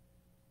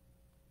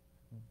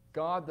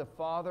 God the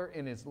Father,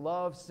 in His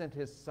love, sent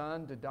His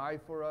Son to die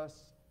for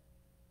us.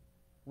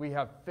 We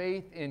have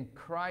faith in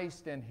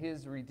Christ and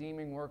His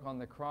redeeming work on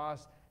the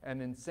cross.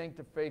 And in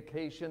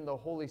sanctification, the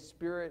Holy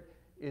Spirit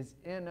is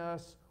in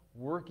us,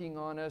 working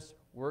on us,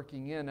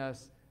 working in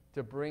us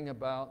to bring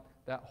about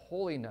that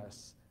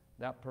holiness,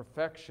 that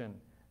perfection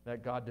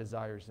that God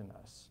desires in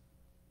us.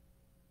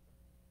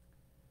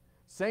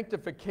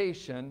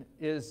 Sanctification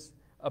is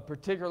a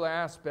particular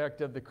aspect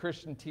of the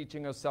Christian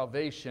teaching of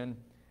salvation,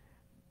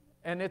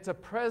 and it's a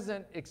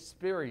present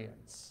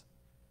experience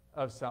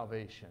of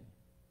salvation.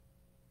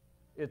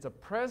 It's a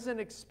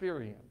present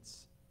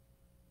experience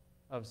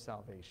of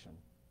salvation.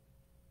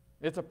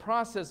 It's a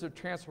process of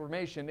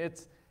transformation.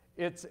 It's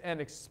an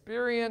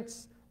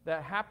experience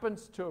that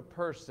happens to a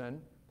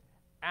person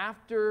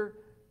after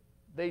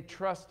they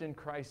trust in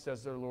Christ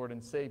as their Lord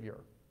and Savior,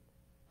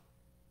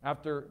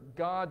 after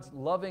God's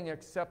loving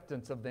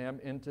acceptance of them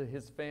into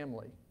His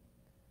family.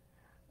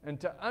 And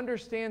to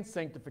understand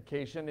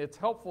sanctification, it's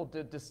helpful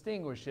to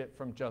distinguish it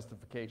from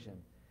justification.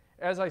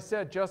 As I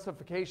said,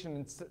 justification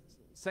and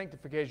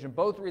sanctification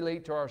both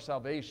relate to our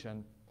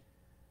salvation.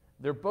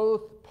 They're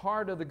both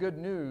part of the good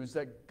news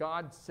that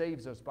God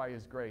saves us by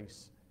His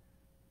grace.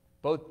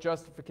 Both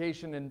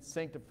justification and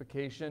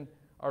sanctification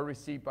are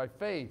received by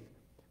faith.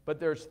 But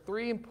there's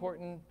three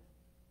important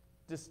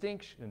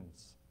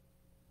distinctions.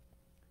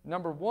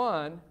 Number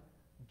one,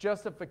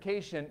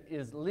 justification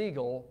is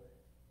legal.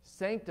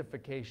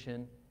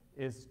 Sanctification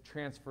is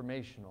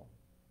transformational.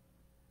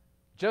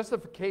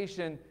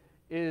 Justification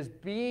is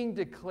being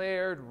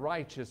declared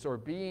righteous or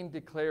being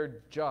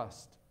declared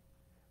just.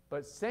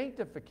 But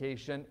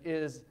sanctification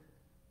is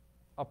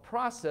a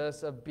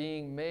process of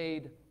being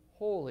made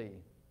holy.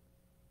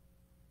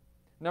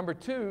 Number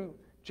two,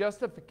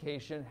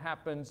 justification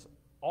happens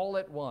all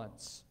at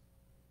once.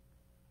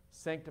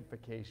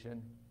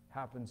 Sanctification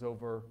happens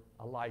over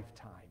a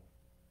lifetime.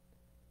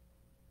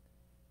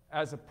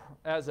 As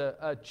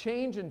a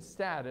change in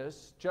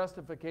status,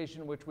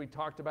 justification, which we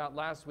talked about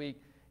last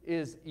week,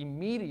 is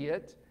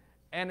immediate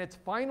and it's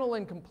final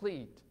and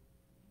complete.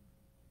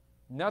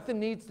 Nothing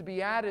needs to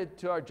be added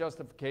to our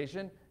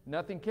justification.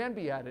 Nothing can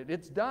be added.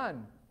 It's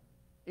done.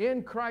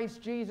 In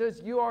Christ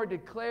Jesus, you are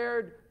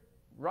declared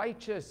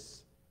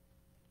righteous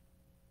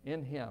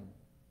in Him.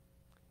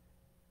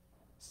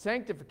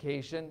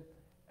 Sanctification,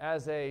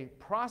 as a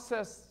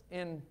process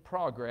in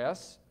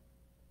progress,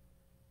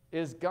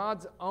 is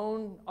God's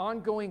own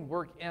ongoing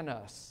work in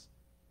us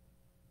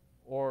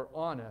or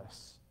on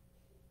us.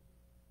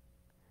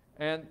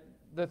 And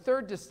the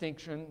third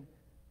distinction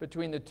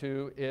between the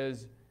two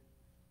is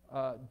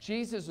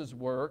Jesus'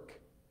 work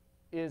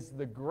is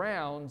the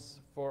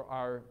grounds for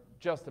our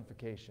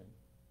justification.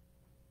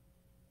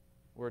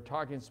 We're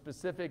talking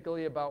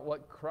specifically about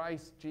what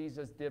Christ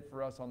Jesus did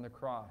for us on the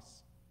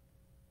cross.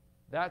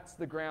 That's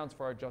the grounds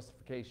for our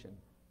justification.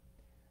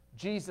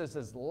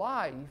 Jesus'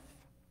 life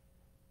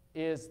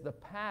is the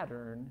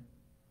pattern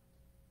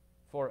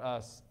for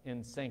us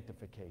in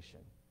sanctification.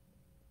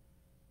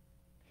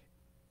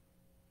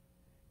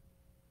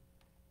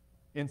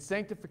 In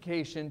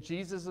sanctification,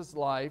 Jesus'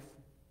 life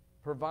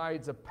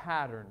provides a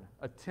pattern,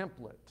 a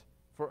template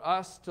for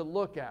us to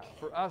look at,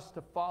 for us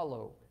to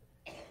follow.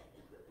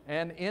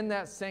 And in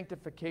that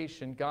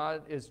sanctification,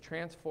 God is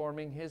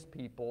transforming His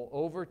people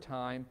over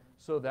time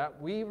so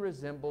that we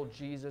resemble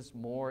Jesus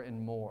more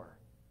and more.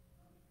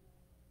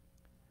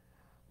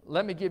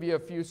 Let me give you a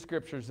few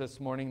scriptures this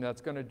morning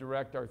that's going to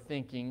direct our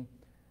thinking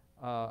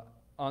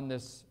on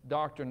this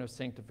doctrine of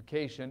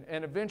sanctification,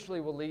 and eventually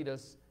will lead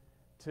us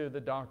to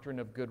the doctrine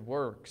of good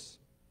works.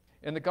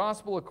 In the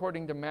Gospel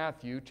according to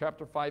Matthew,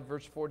 chapter 5,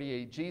 verse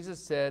 48,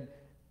 Jesus said,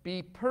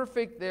 "Be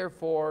perfect,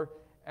 therefore,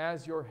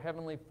 as your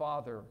heavenly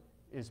Father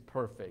is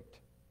perfect."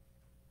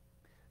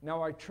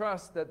 Now, I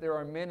trust that there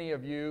are many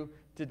of you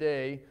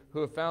today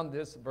who have found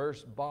this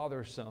verse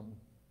bothersome,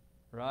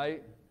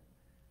 right?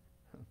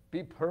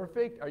 Be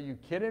perfect? Are you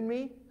kidding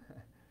me?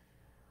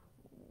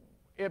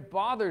 It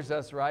bothers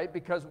us, right?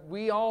 Because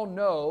we all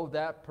know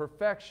that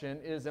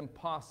perfection is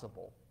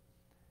impossible.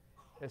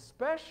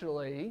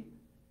 Especially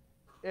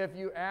if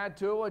you add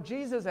to it what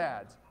Jesus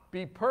adds.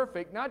 Be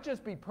perfect. Not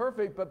just be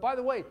perfect, but by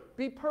the way,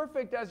 be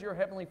perfect as your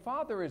heavenly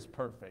Father is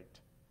perfect.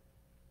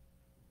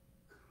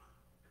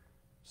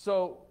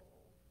 So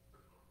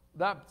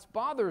that's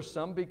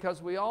bothersome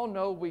because we all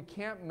know we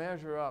can't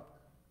measure up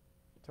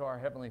to our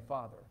heavenly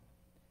Father.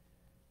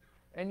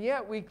 And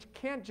yet we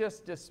can't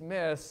just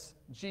dismiss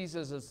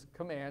Jesus'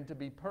 command to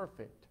be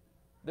perfect.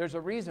 There's a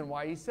reason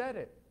why He said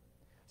it.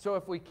 So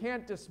if we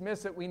can't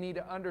dismiss it, we need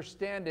to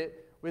understand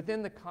it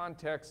within the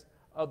context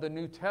of the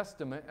New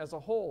Testament as a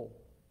whole,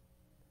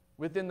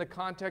 within the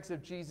context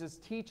of Jesus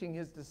teaching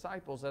his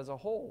disciples as a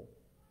whole.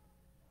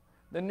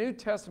 The New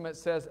Testament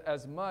says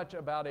as much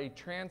about a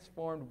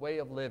transformed way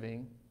of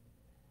living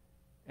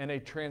and a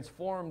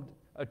transforming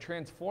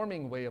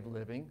way of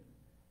living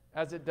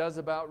as it does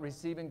about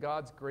receiving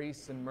God's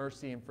grace and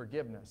mercy and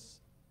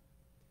forgiveness.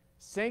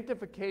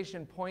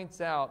 Sanctification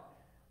points out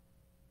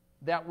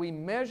that we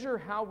measure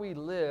how we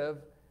live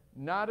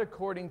not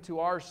according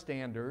to our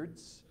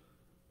standards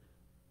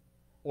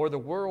or the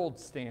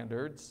world's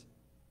standards,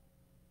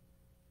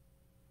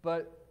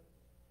 but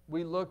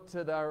we look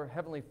to our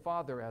Heavenly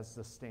Father as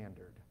the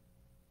standard.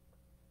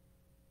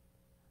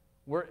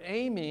 We're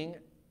aiming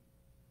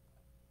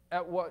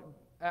at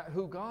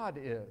who God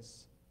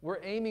is.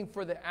 We're aiming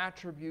for the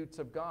attributes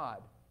of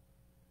God.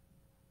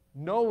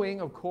 Knowing,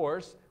 of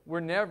course, we're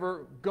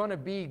never going to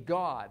be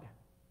God.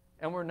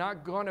 And we're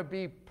not going to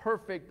be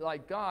perfect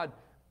like God.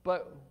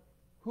 But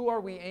who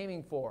are we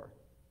aiming for?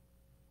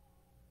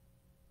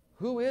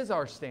 Who is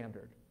our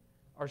standard?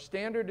 Our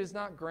standard is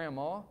not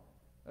grandma,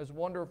 as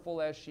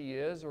wonderful as she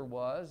is or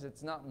was.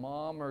 It's not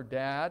mom or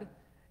dad.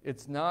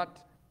 It's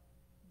not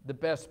the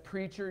best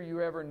preacher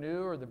you ever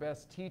knew or the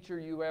best teacher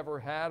you ever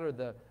had or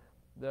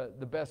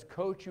the best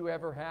coach you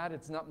ever had.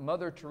 It's not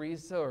Mother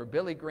Teresa or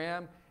Billy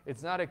Graham.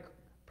 It's not a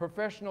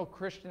professional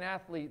Christian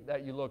athlete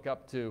that you look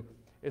up to.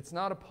 It's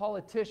not a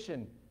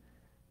politician.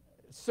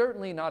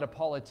 Certainly not a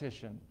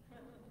politician.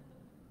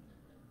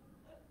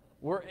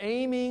 We're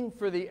aiming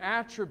for the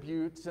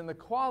attributes and the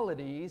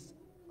qualities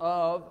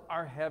of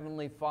our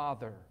Heavenly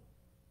Father.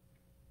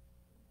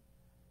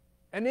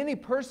 And any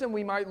person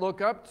we might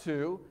look up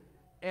to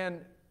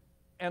and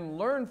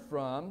learn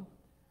from,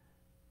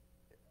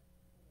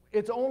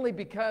 it's only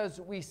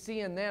because we see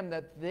in them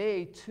that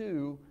they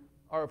too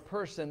are a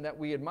person that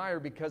we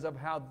admire because of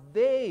how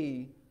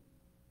they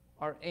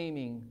are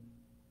aiming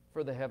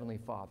for the Heavenly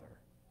Father.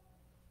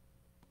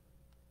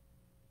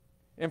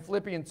 In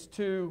Philippians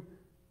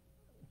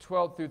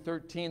 2:12 through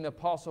 13, the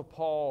Apostle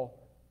Paul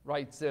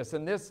writes this,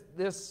 and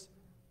this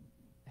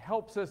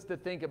helps us to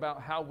think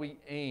about how we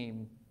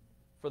aim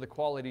for the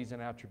qualities and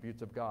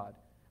attributes of God.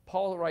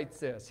 Paul writes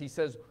this, he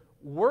says,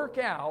 "Work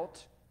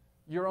out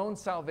your own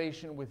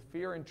salvation with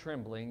fear and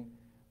trembling,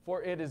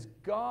 for it is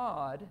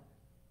God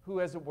who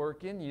has a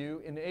work in you,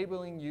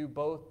 enabling you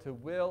both to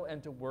will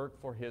and to work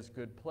for his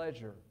good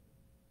pleasure."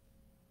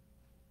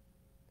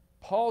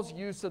 Paul's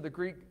use of the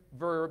Greek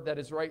verb that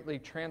is rightly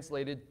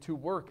translated to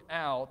work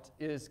out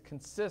is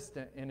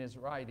consistent in his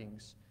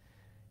writings.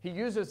 He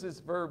uses this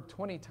verb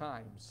 20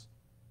 times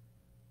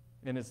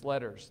in his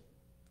letters.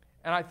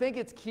 And I think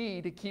it's key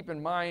to keep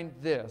in mind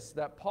this,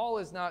 that Paul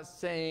is not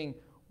saying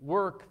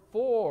work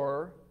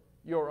for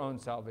your own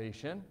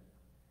salvation.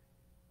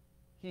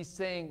 He's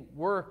saying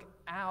work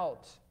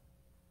out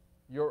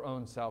your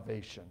own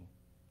salvation.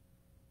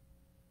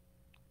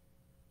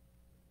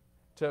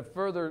 To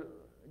further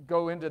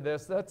go into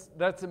this,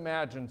 let's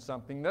imagine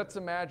something. Let's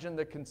imagine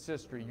the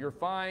consistory. Your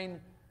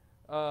fine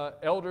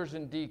elders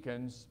and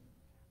deacons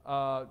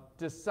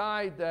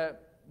decide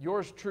that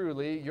yours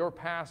truly, your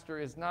pastor,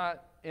 is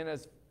not in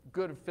as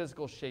good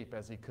physical shape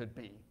as he could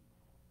be.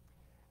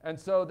 And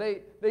so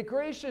they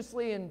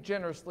graciously and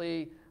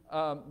generously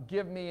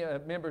give me a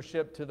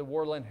membership to the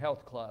Warland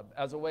Health Club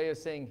as a way of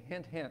saying,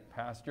 hint, hint,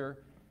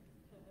 Pastor,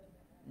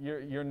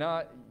 you're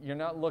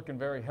not looking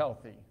very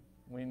healthy.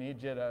 We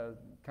need you to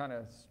kind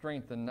of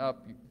strengthen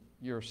up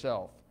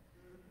yourself.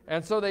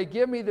 And so they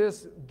give me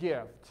this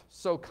gift,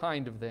 so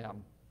kind of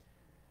them.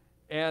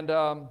 And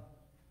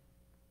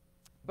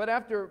but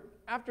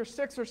after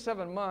 6 or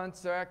 7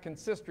 months, they're at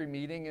consistory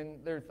meeting,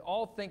 and they're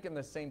all thinking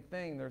the same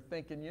thing. They're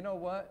thinking, you know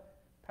what?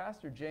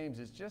 Pastor James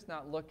is just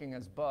not looking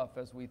as buff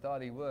as we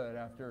thought he would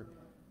after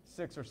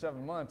 6 or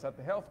 7 months at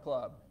the health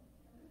club.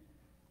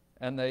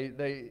 And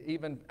they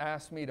even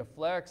asked me to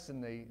flex,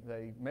 and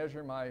they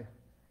measure my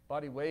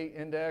body weight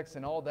index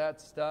and all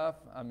that stuff.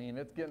 I mean,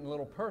 it's getting a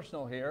little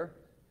personal here.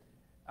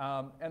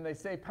 And they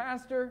say,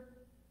 Pastor,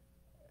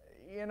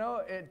 you know,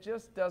 it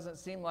just doesn't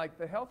seem like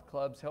the health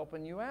club's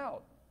helping you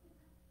out.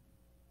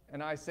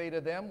 And I say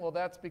to them, well,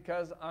 that's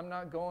because I'm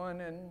not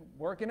going and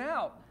working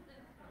out.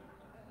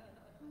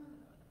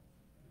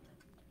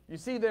 You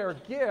see, their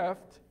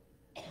gift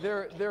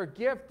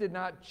did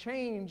not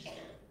change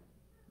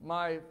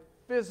my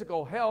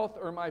physical health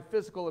or my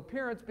physical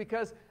appearance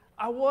because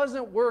I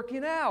wasn't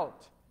working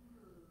out.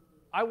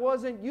 I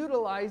wasn't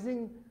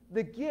utilizing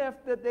the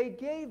gift that they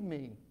gave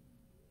me.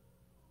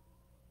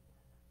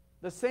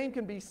 The same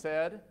can be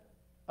said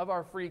of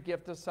our free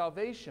gift of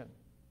salvation.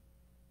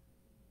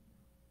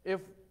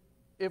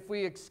 If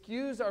we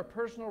excuse our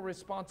personal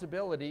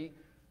responsibility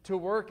to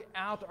work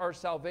out our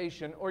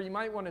salvation, or you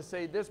might want to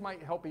say, this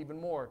might help even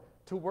more,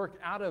 to work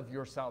out of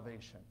your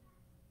salvation.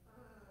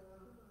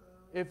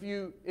 If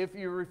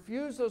you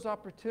refuse those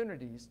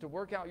opportunities to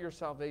work out your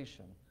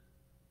salvation,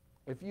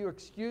 if you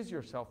excuse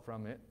yourself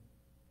from it,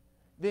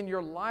 then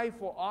your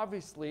life will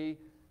obviously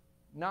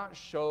not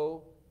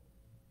show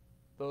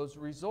those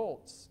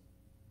results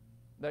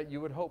that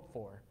you would hope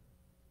for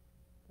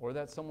or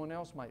that someone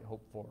else might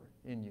hope for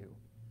in you.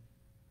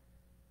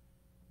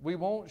 We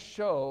won't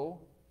show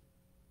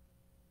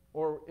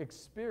or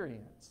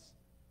experience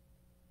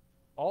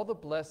all the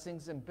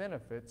blessings and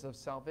benefits of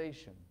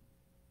salvation.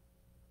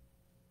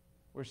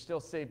 We're still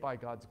saved by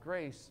God's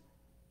grace,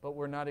 but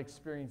we're not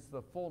experiencing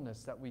the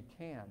fullness that we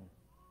can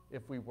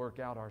if we work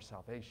out our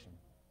salvation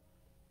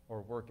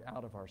or work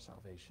out of our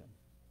salvation.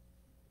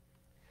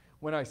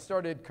 When I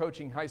started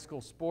coaching high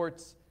school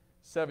sports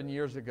 7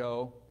 years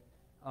ago,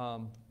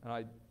 and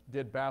I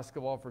did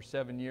basketball for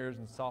 7 years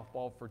and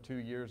softball for 2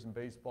 years and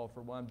baseball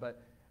for 1,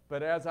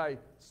 but as I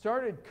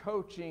started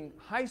coaching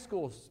high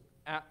school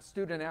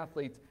student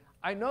athletes,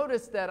 I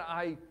noticed that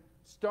I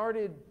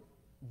started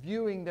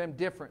viewing them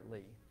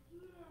differently.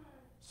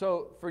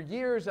 So for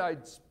years,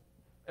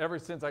 ever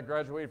since I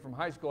graduated from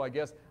high school, I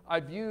guess,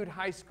 I viewed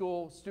high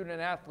school student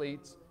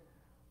athletes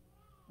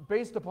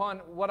based upon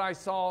what I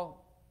saw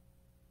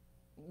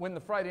when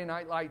the Friday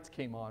night lights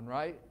came on,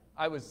 right?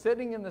 I was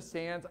sitting in the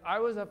stands, I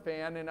was a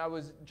fan, and I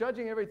was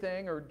judging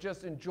everything or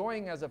just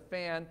enjoying as a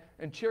fan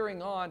and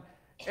cheering on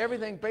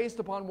everything based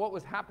upon what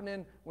was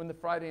happening when the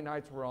Friday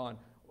nights were on.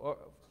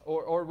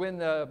 Or when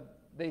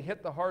they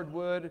hit the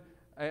hardwood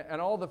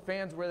and all the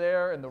fans were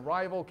there and the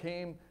rival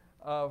came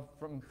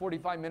from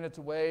 45 minutes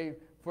away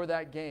for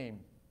that game.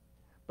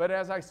 But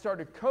as I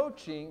started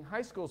coaching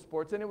high school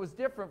sports, and it was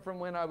different from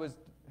when I was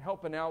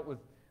helping out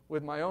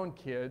with my own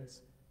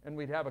kids, and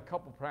we'd have a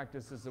couple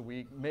practices a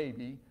week,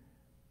 maybe.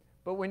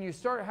 But when you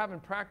start having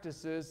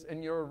practices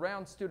and you're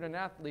around student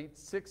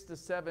athletes 6 to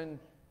 7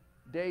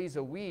 days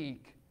a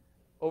week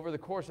over the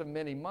course of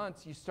many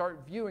months, you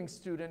start viewing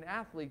student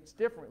athletes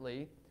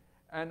differently.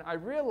 And I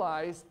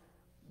realized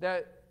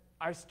that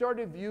I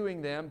started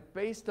viewing them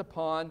based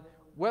upon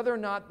whether or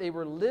not they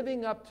were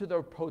living up to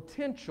their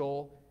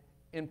potential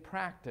in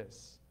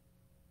practice.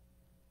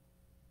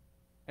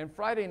 And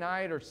Friday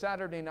night or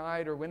Saturday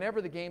night or whenever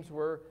the games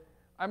were,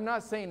 I'm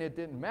not saying it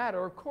didn't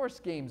matter. Of course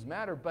games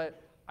matter,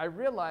 but I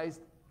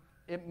realized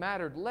it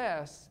mattered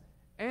less.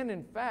 And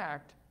in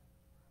fact,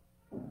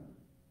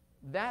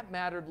 that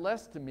mattered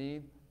less to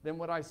me than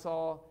what I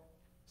saw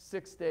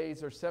 6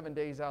 days or 7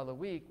 days out of the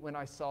week when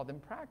I saw them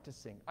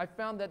practicing. I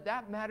found that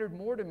that mattered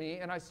more to me,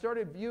 and I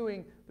started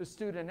viewing the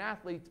student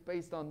athletes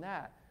based on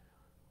that.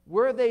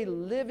 Were they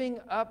living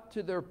up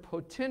to their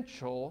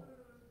potential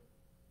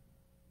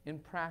in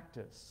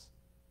practice?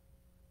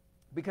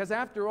 Because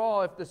after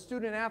all, if the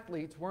student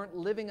athletes weren't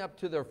living up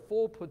to their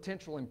full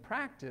potential in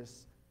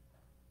practice,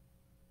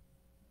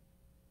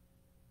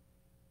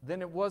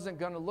 then it wasn't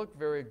going to look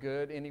very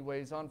good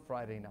anyways on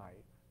Friday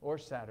night or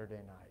Saturday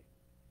night.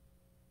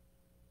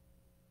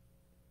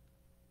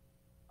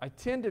 I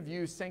tend to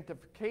view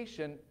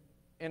sanctification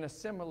in a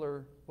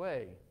similar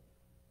way.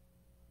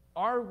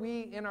 Are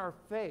we in our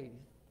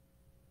faith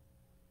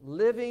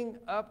living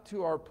up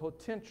to our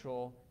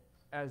potential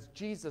as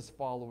Jesus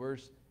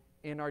followers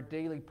in our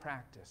daily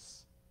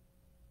practice?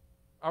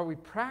 Are we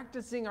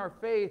practicing our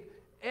faith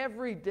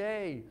every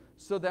day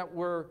so that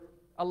we're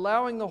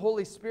allowing the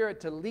Holy Spirit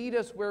to lead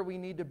us where we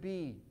need to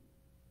be,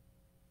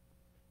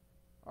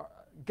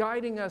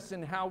 guiding us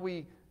in how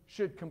we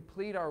should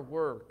complete our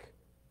work?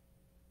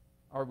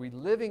 Are we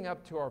living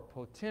up to our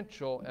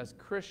potential as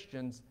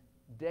Christians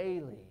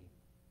daily?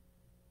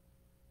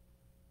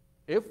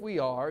 If we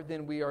are,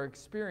 then we are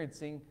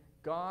experiencing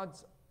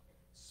God's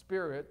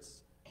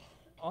Spirit's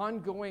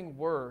ongoing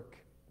work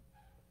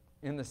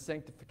in the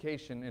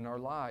sanctification in our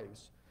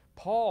lives.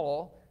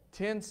 Paul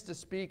tends to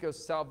speak of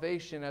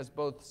salvation as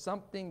both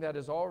something that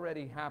has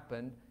already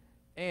happened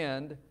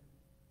and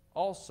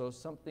also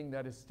something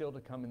that is still to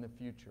come in the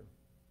future.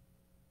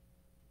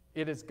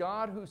 It is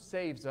God who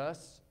saves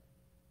us,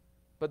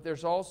 but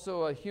there's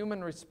also a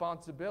human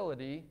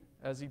responsibility,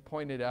 as he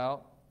pointed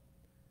out,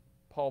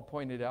 Paul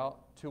pointed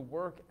out, to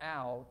work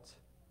out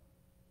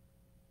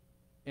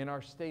in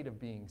our state of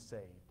being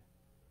saved.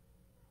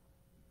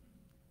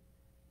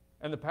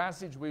 And the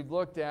passage we've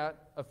looked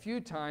at a few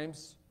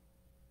times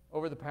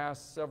over the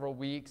past several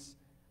weeks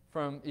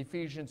from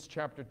Ephesians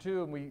chapter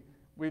 2, and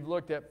we've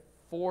looked at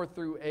 4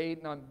 through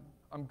 8, and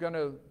I'm going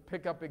to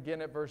pick up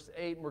again at verse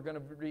 8, and we're going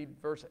to read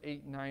verse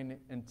 8, 9,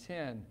 and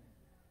 10.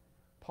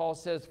 Paul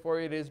says, "For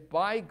it is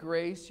by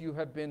grace you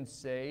have been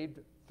saved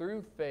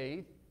through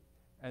faith,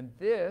 and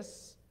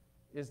this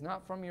is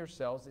not from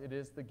yourselves, it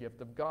is the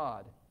gift of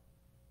God,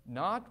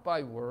 not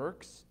by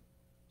works,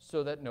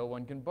 so that no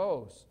one can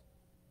boast."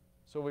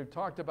 So we've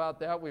talked about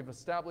that. We've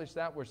established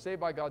that. We're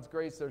saved by God's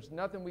grace. There's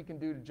nothing we can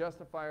do to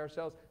justify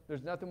ourselves.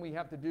 There's nothing we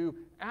have to do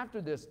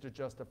after this to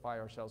justify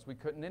ourselves. We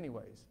couldn't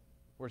anyways.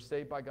 We're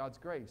saved by God's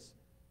grace,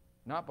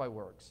 not by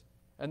works.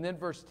 And then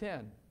verse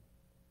 10,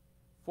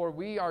 "For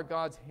we are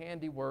God's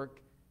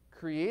handiwork,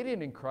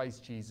 created in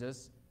Christ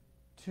Jesus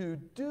to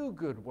do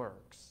good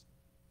works,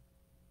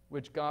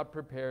 which God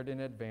prepared in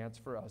advance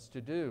for us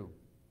to do."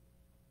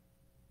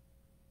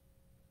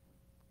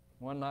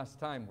 One last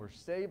time, we're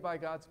saved by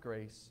God's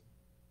grace,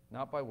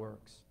 not by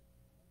works.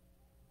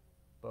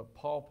 But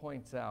Paul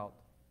points out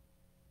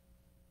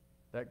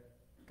that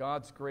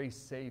God's grace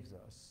saves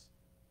us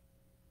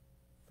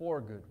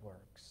for good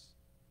works.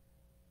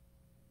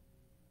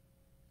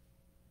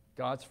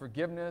 God's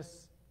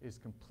forgiveness is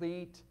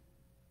complete.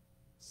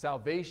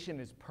 Salvation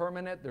is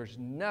permanent. There's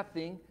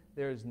nothing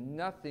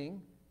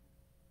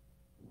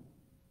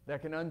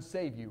that can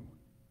unsave you.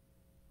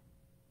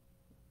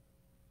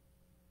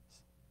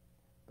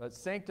 But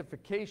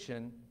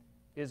sanctification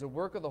is a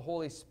work of the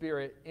Holy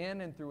Spirit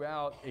in and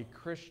throughout a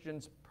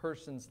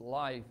person's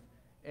life,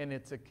 and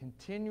it's a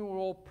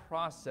continual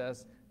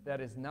process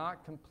that is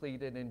not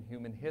completed in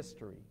human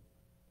history.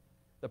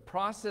 The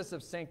process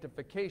of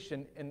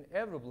sanctification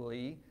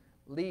inevitably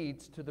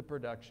leads to the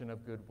production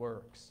of good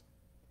works.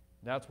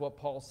 That's what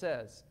Paul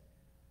says.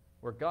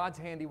 We're God's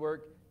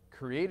handiwork,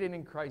 created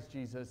in Christ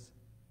Jesus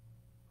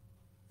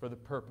for the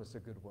purpose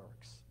of good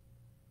works.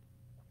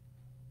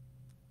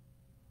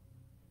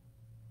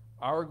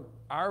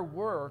 Our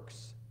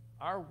works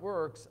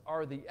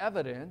are the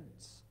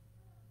evidence,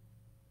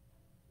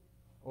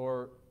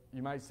 or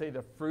you might say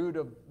the fruit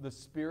of the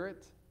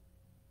Spirit.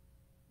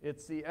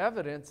 It's the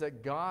evidence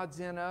that God's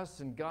in us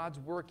and God's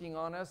working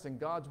on us and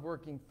God's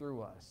working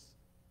through us.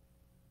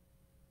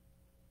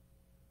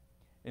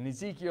 In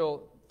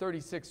Ezekiel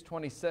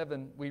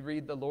 36:27, we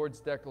read the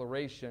Lord's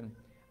declaration,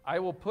 I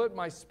will put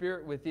my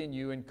spirit within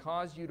you and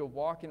cause you to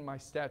walk in my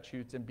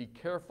statutes and be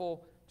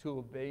careful to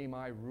obey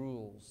my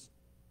rules.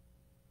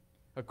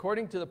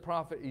 According to the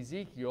prophet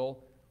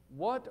Ezekiel,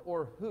 what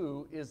or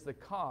who is the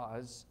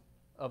cause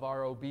of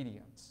our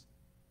obedience?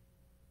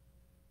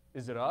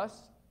 Is it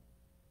us?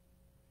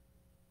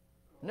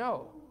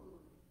 No.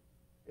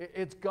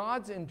 It's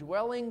God's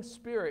indwelling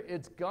Spirit.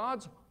 It's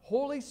God's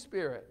Holy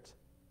Spirit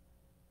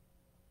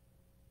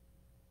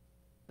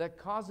that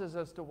causes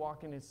us to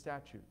walk in His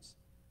statutes,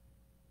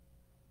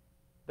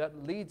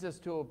 that leads us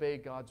to obey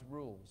God's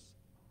rules,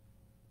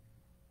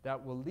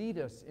 that will lead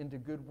us into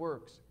good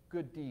works,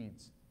 good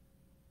deeds,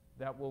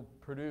 that will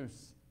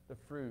produce the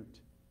fruit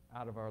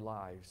out of our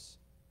lives.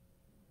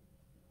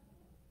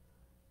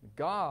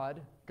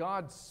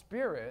 God's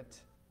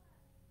Spirit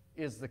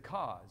is the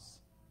cause.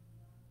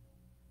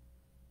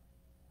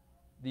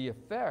 The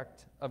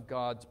effect of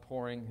God's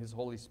pouring His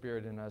Holy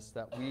Spirit in us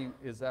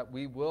is that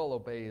we will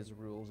obey His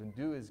rules and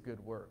do His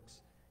good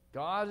works.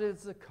 God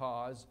is the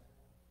cause.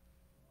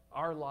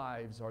 Our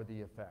lives are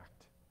the effect.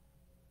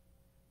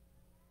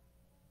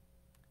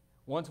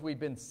 Once we've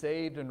been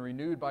saved and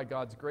renewed by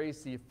God's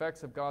grace, the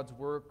effects of God's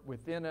work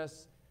within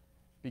us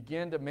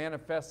begin to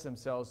manifest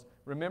themselves.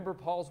 Remember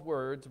Paul's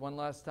words one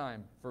last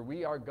time. For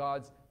we are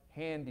God's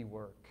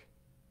handiwork.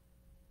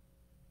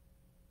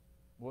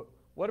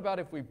 What about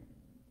if we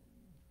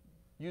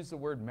use the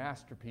word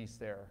masterpiece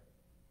there?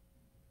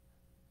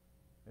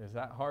 Is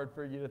that hard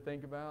for you to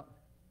think about?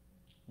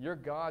 You're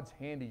God's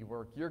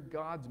handiwork. You're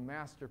God's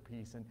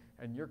masterpiece,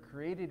 and you're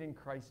created in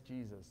Christ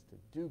Jesus to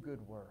do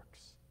good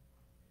works,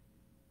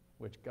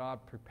 which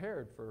God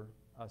prepared for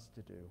us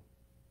to do.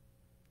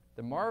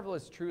 The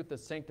marvelous truth of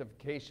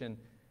sanctification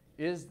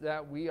is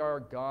that we are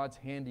God's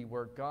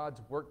handiwork,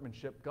 God's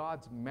workmanship,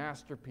 God's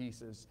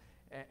masterpieces,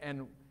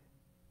 and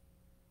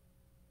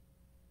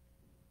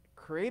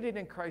created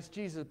in Christ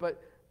Jesus.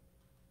 But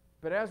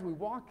as we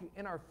walk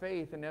in our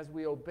faith and as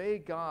we obey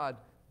God,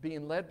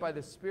 being led by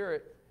the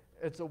Spirit,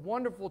 it's a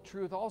wonderful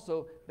truth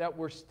also that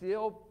we're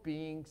still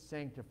being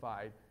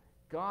sanctified.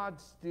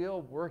 God's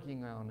still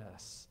working on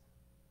us.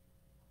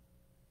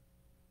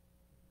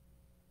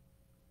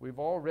 We've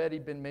already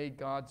been made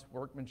God's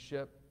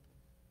workmanship,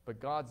 but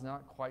God's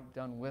not quite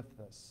done with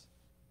us.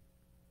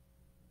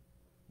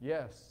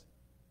 Yes.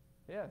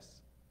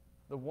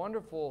 The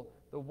wonderful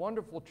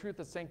truth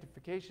of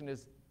sanctification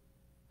is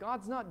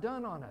God's not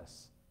done on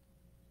us.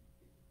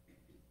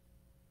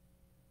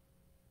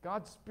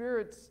 God's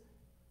Spirit's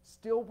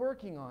still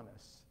working on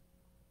us,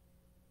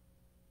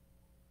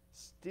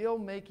 still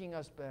making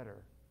us better,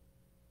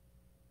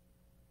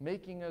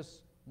 making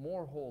us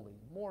more holy,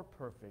 more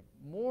perfect,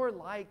 more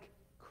like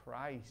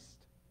Christ.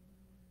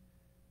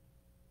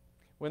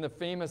 When the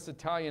famous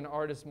Italian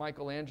artist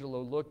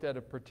Michelangelo looked at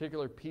a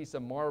particular piece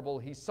of marble,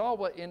 he saw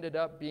what ended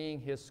up being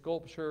his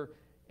sculpture,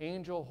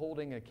 Angel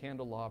Holding a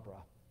Candelabra.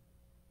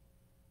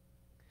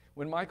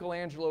 When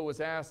Michelangelo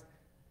was asked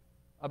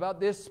about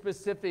this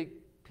specific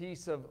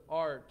piece of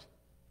art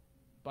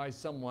by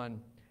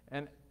someone,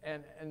 and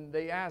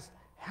they asked,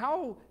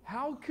 how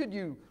could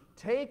you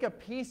take a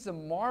piece of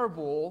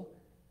marble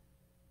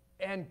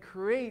and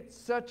create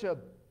such a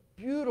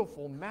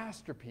beautiful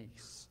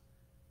masterpiece?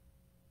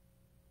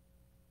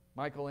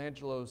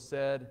 Michelangelo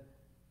said,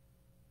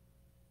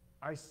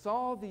 I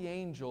saw the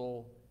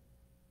angel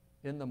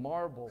in the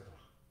marble,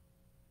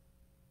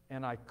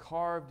 and I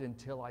carved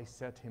until I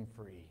set him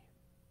free.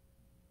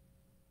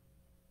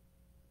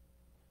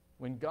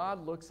 When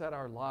God looks at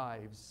our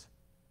lives,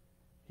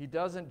 He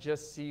doesn't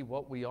just see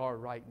what we are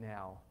right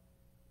now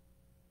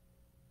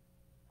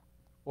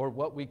or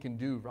what we can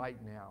do right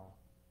now.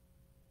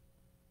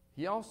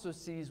 He also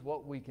sees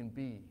what we can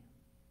be.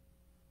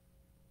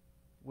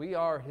 We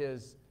are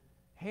His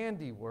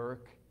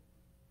handiwork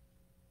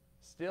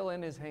still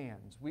in His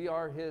hands. We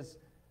are His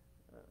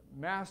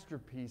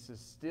masterpieces,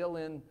 still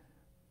in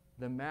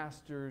the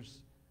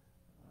Master's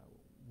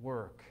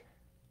work.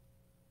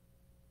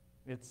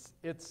 It's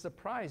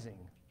surprising,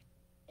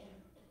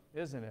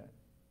 isn't it?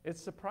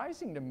 It's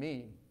surprising to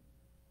me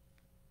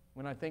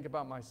when I think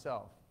about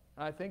myself.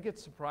 And I think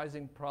it's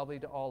surprising probably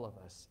to all of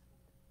us.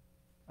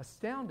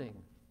 Astounding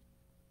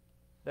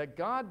that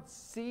God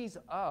sees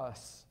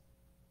us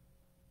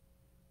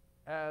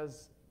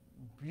as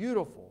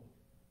beautiful,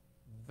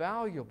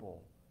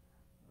 valuable,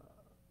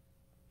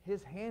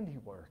 His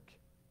handiwork.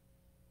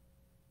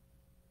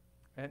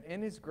 And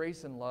in His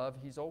grace and love,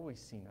 He's always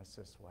seen us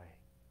this way.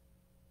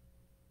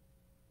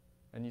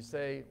 And you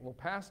say, well,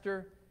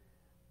 Pastor,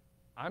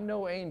 I'm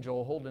no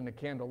angel holding a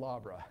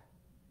candelabra.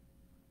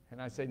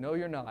 And I say, no,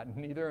 you're not, and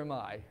neither am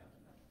I.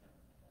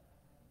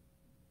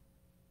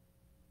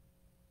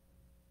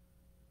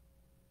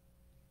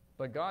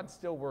 But God's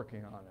still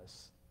working on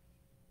us.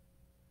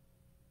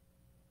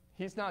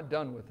 He's not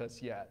done with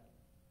us yet.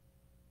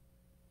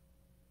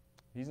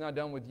 He's not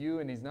done with you,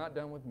 and He's not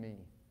done with me.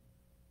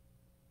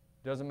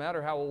 Doesn't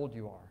matter how old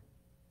you are.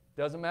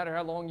 Doesn't matter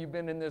how long you've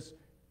been in this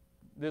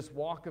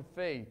walk of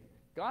faith.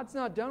 God's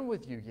not done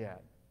with you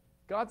yet.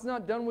 God's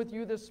not done with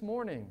you this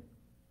morning.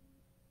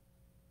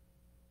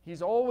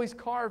 He's always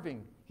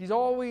carving. He's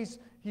always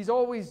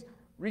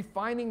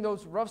refining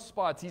those rough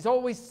spots. He's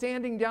always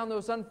sanding down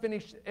those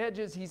unfinished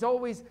edges. He's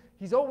always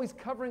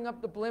covering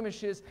up the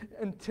blemishes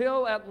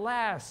until at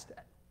last,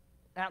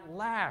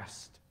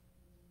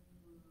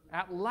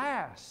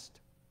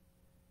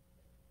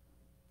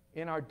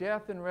 in our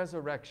death and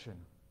resurrection,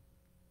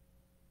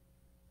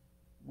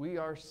 we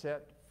are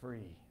set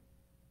free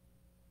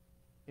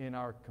in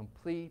our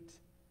complete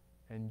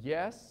and,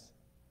 yes,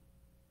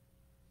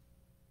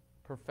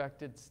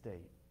 perfected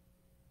state.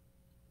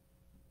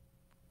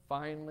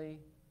 Finally,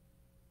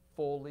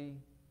 fully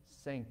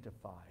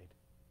sanctified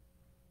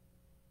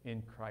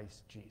in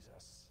Christ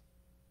Jesus.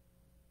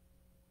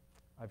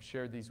 I've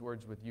shared these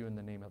words with you in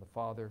the name of the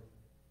Father,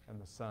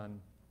 and the Son,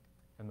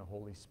 and the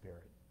Holy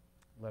Spirit.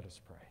 Let us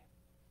pray.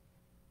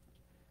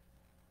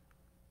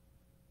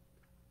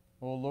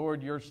 Oh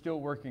Lord, you're still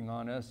working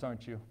on us,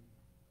 aren't you?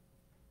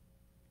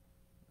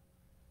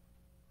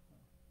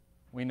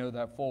 We know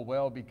that full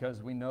well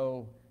because we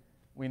know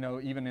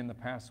even in the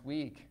past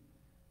week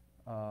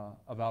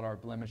about our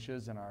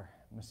blemishes and our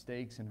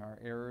mistakes and our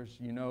errors.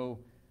 You know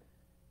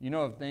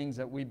of things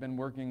that we've been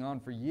working on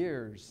for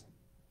years.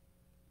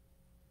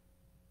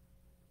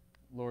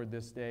 Lord,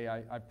 this day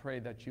I pray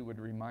that you would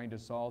remind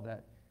us all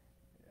that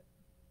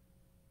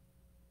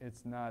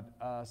it's not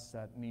us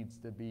that needs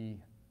to be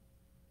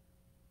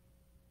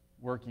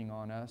working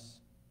on us.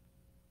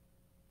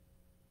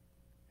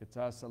 It's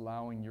us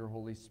allowing your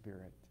Holy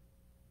Spirit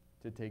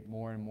to take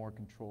more and more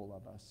control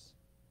of us.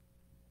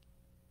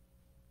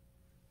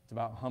 It's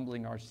about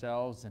humbling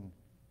ourselves and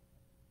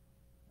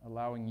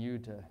allowing you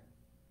to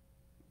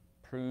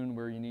prune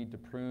where you need to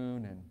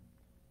prune and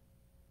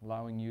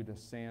allowing you to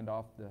sand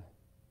off the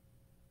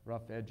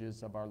rough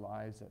edges of our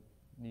lives that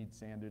need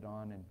sanded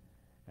on.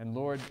 And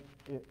Lord,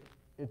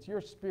 it's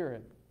your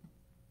Spirit.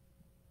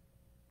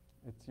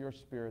 It's your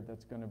Spirit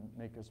that's going to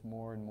make us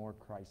more and more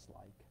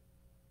Christ-like.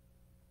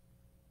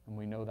 And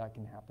we know that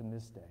can happen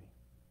this day.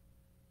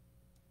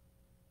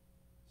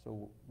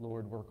 So,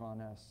 Lord, work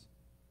on us.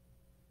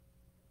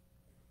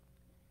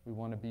 We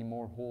want to be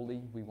more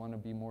holy. We want to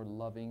be more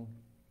loving.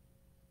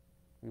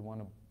 We want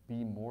to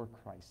be more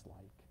Christ-like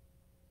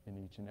in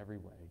each and every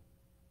way.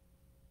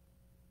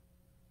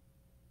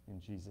 In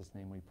Jesus'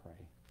 name we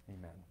pray.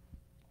 Amen.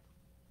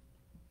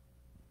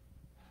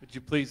 Would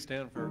you please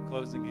stand for a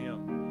closing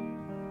hymn?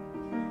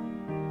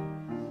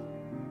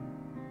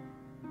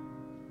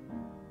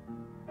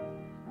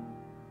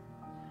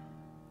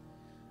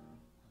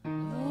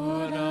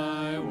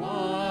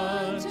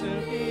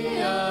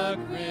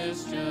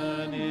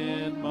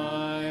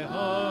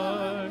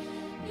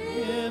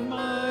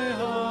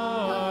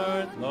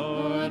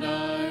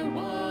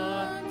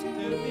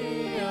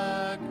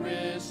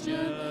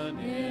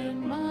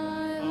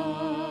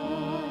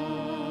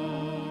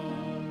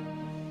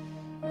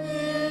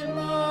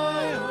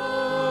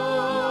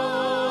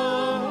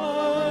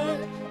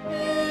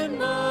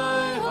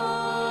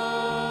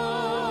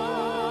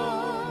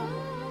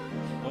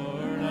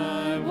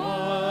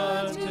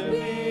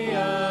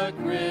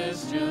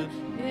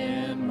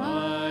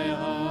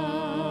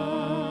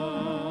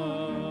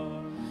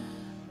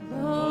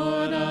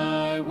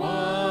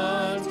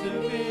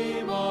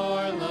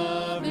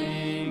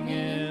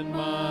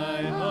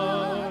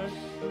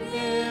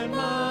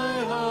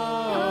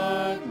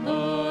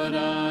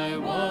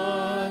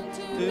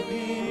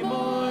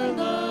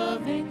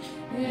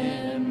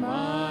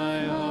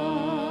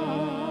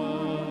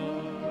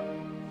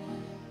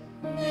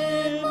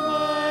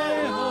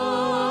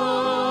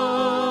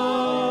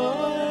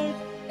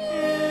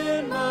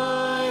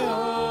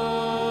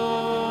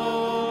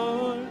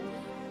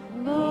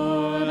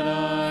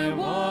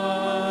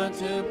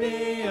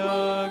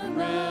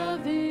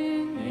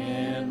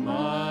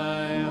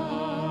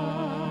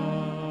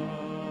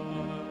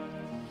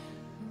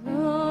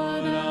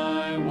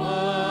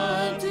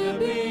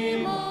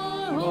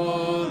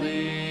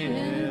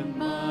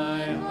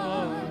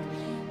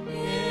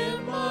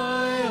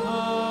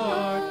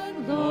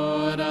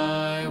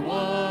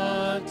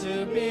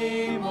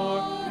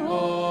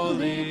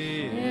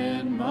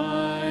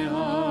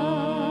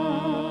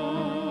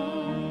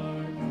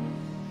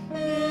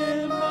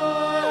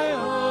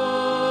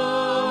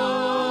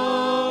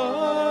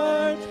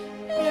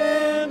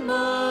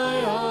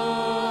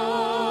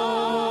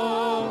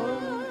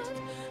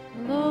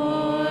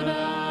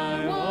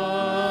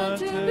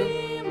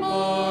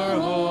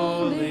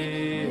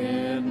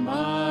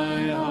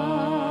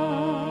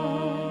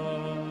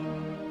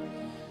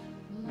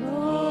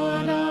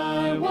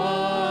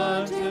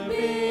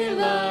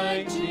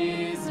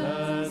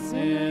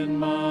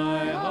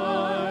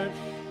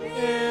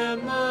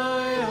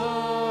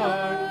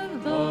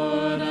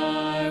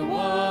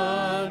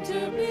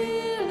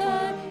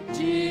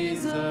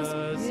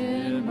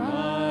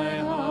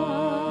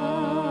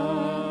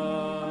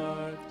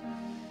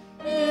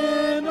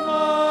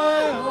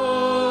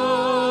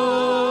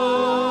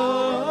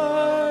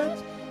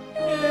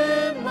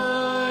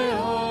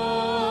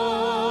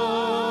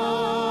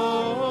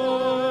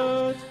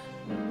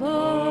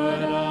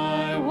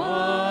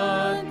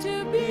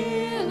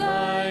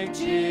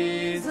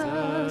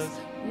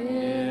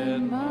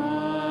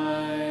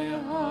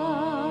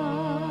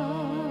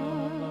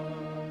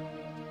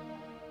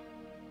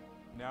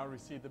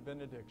 receive the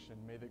benediction.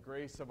 May the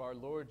grace of our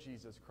Lord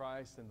Jesus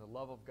Christ and the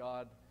love of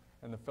God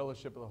and the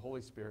fellowship of the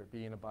Holy Spirit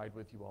be and abide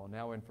with you all,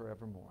 now and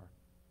forevermore.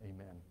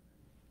 Amen.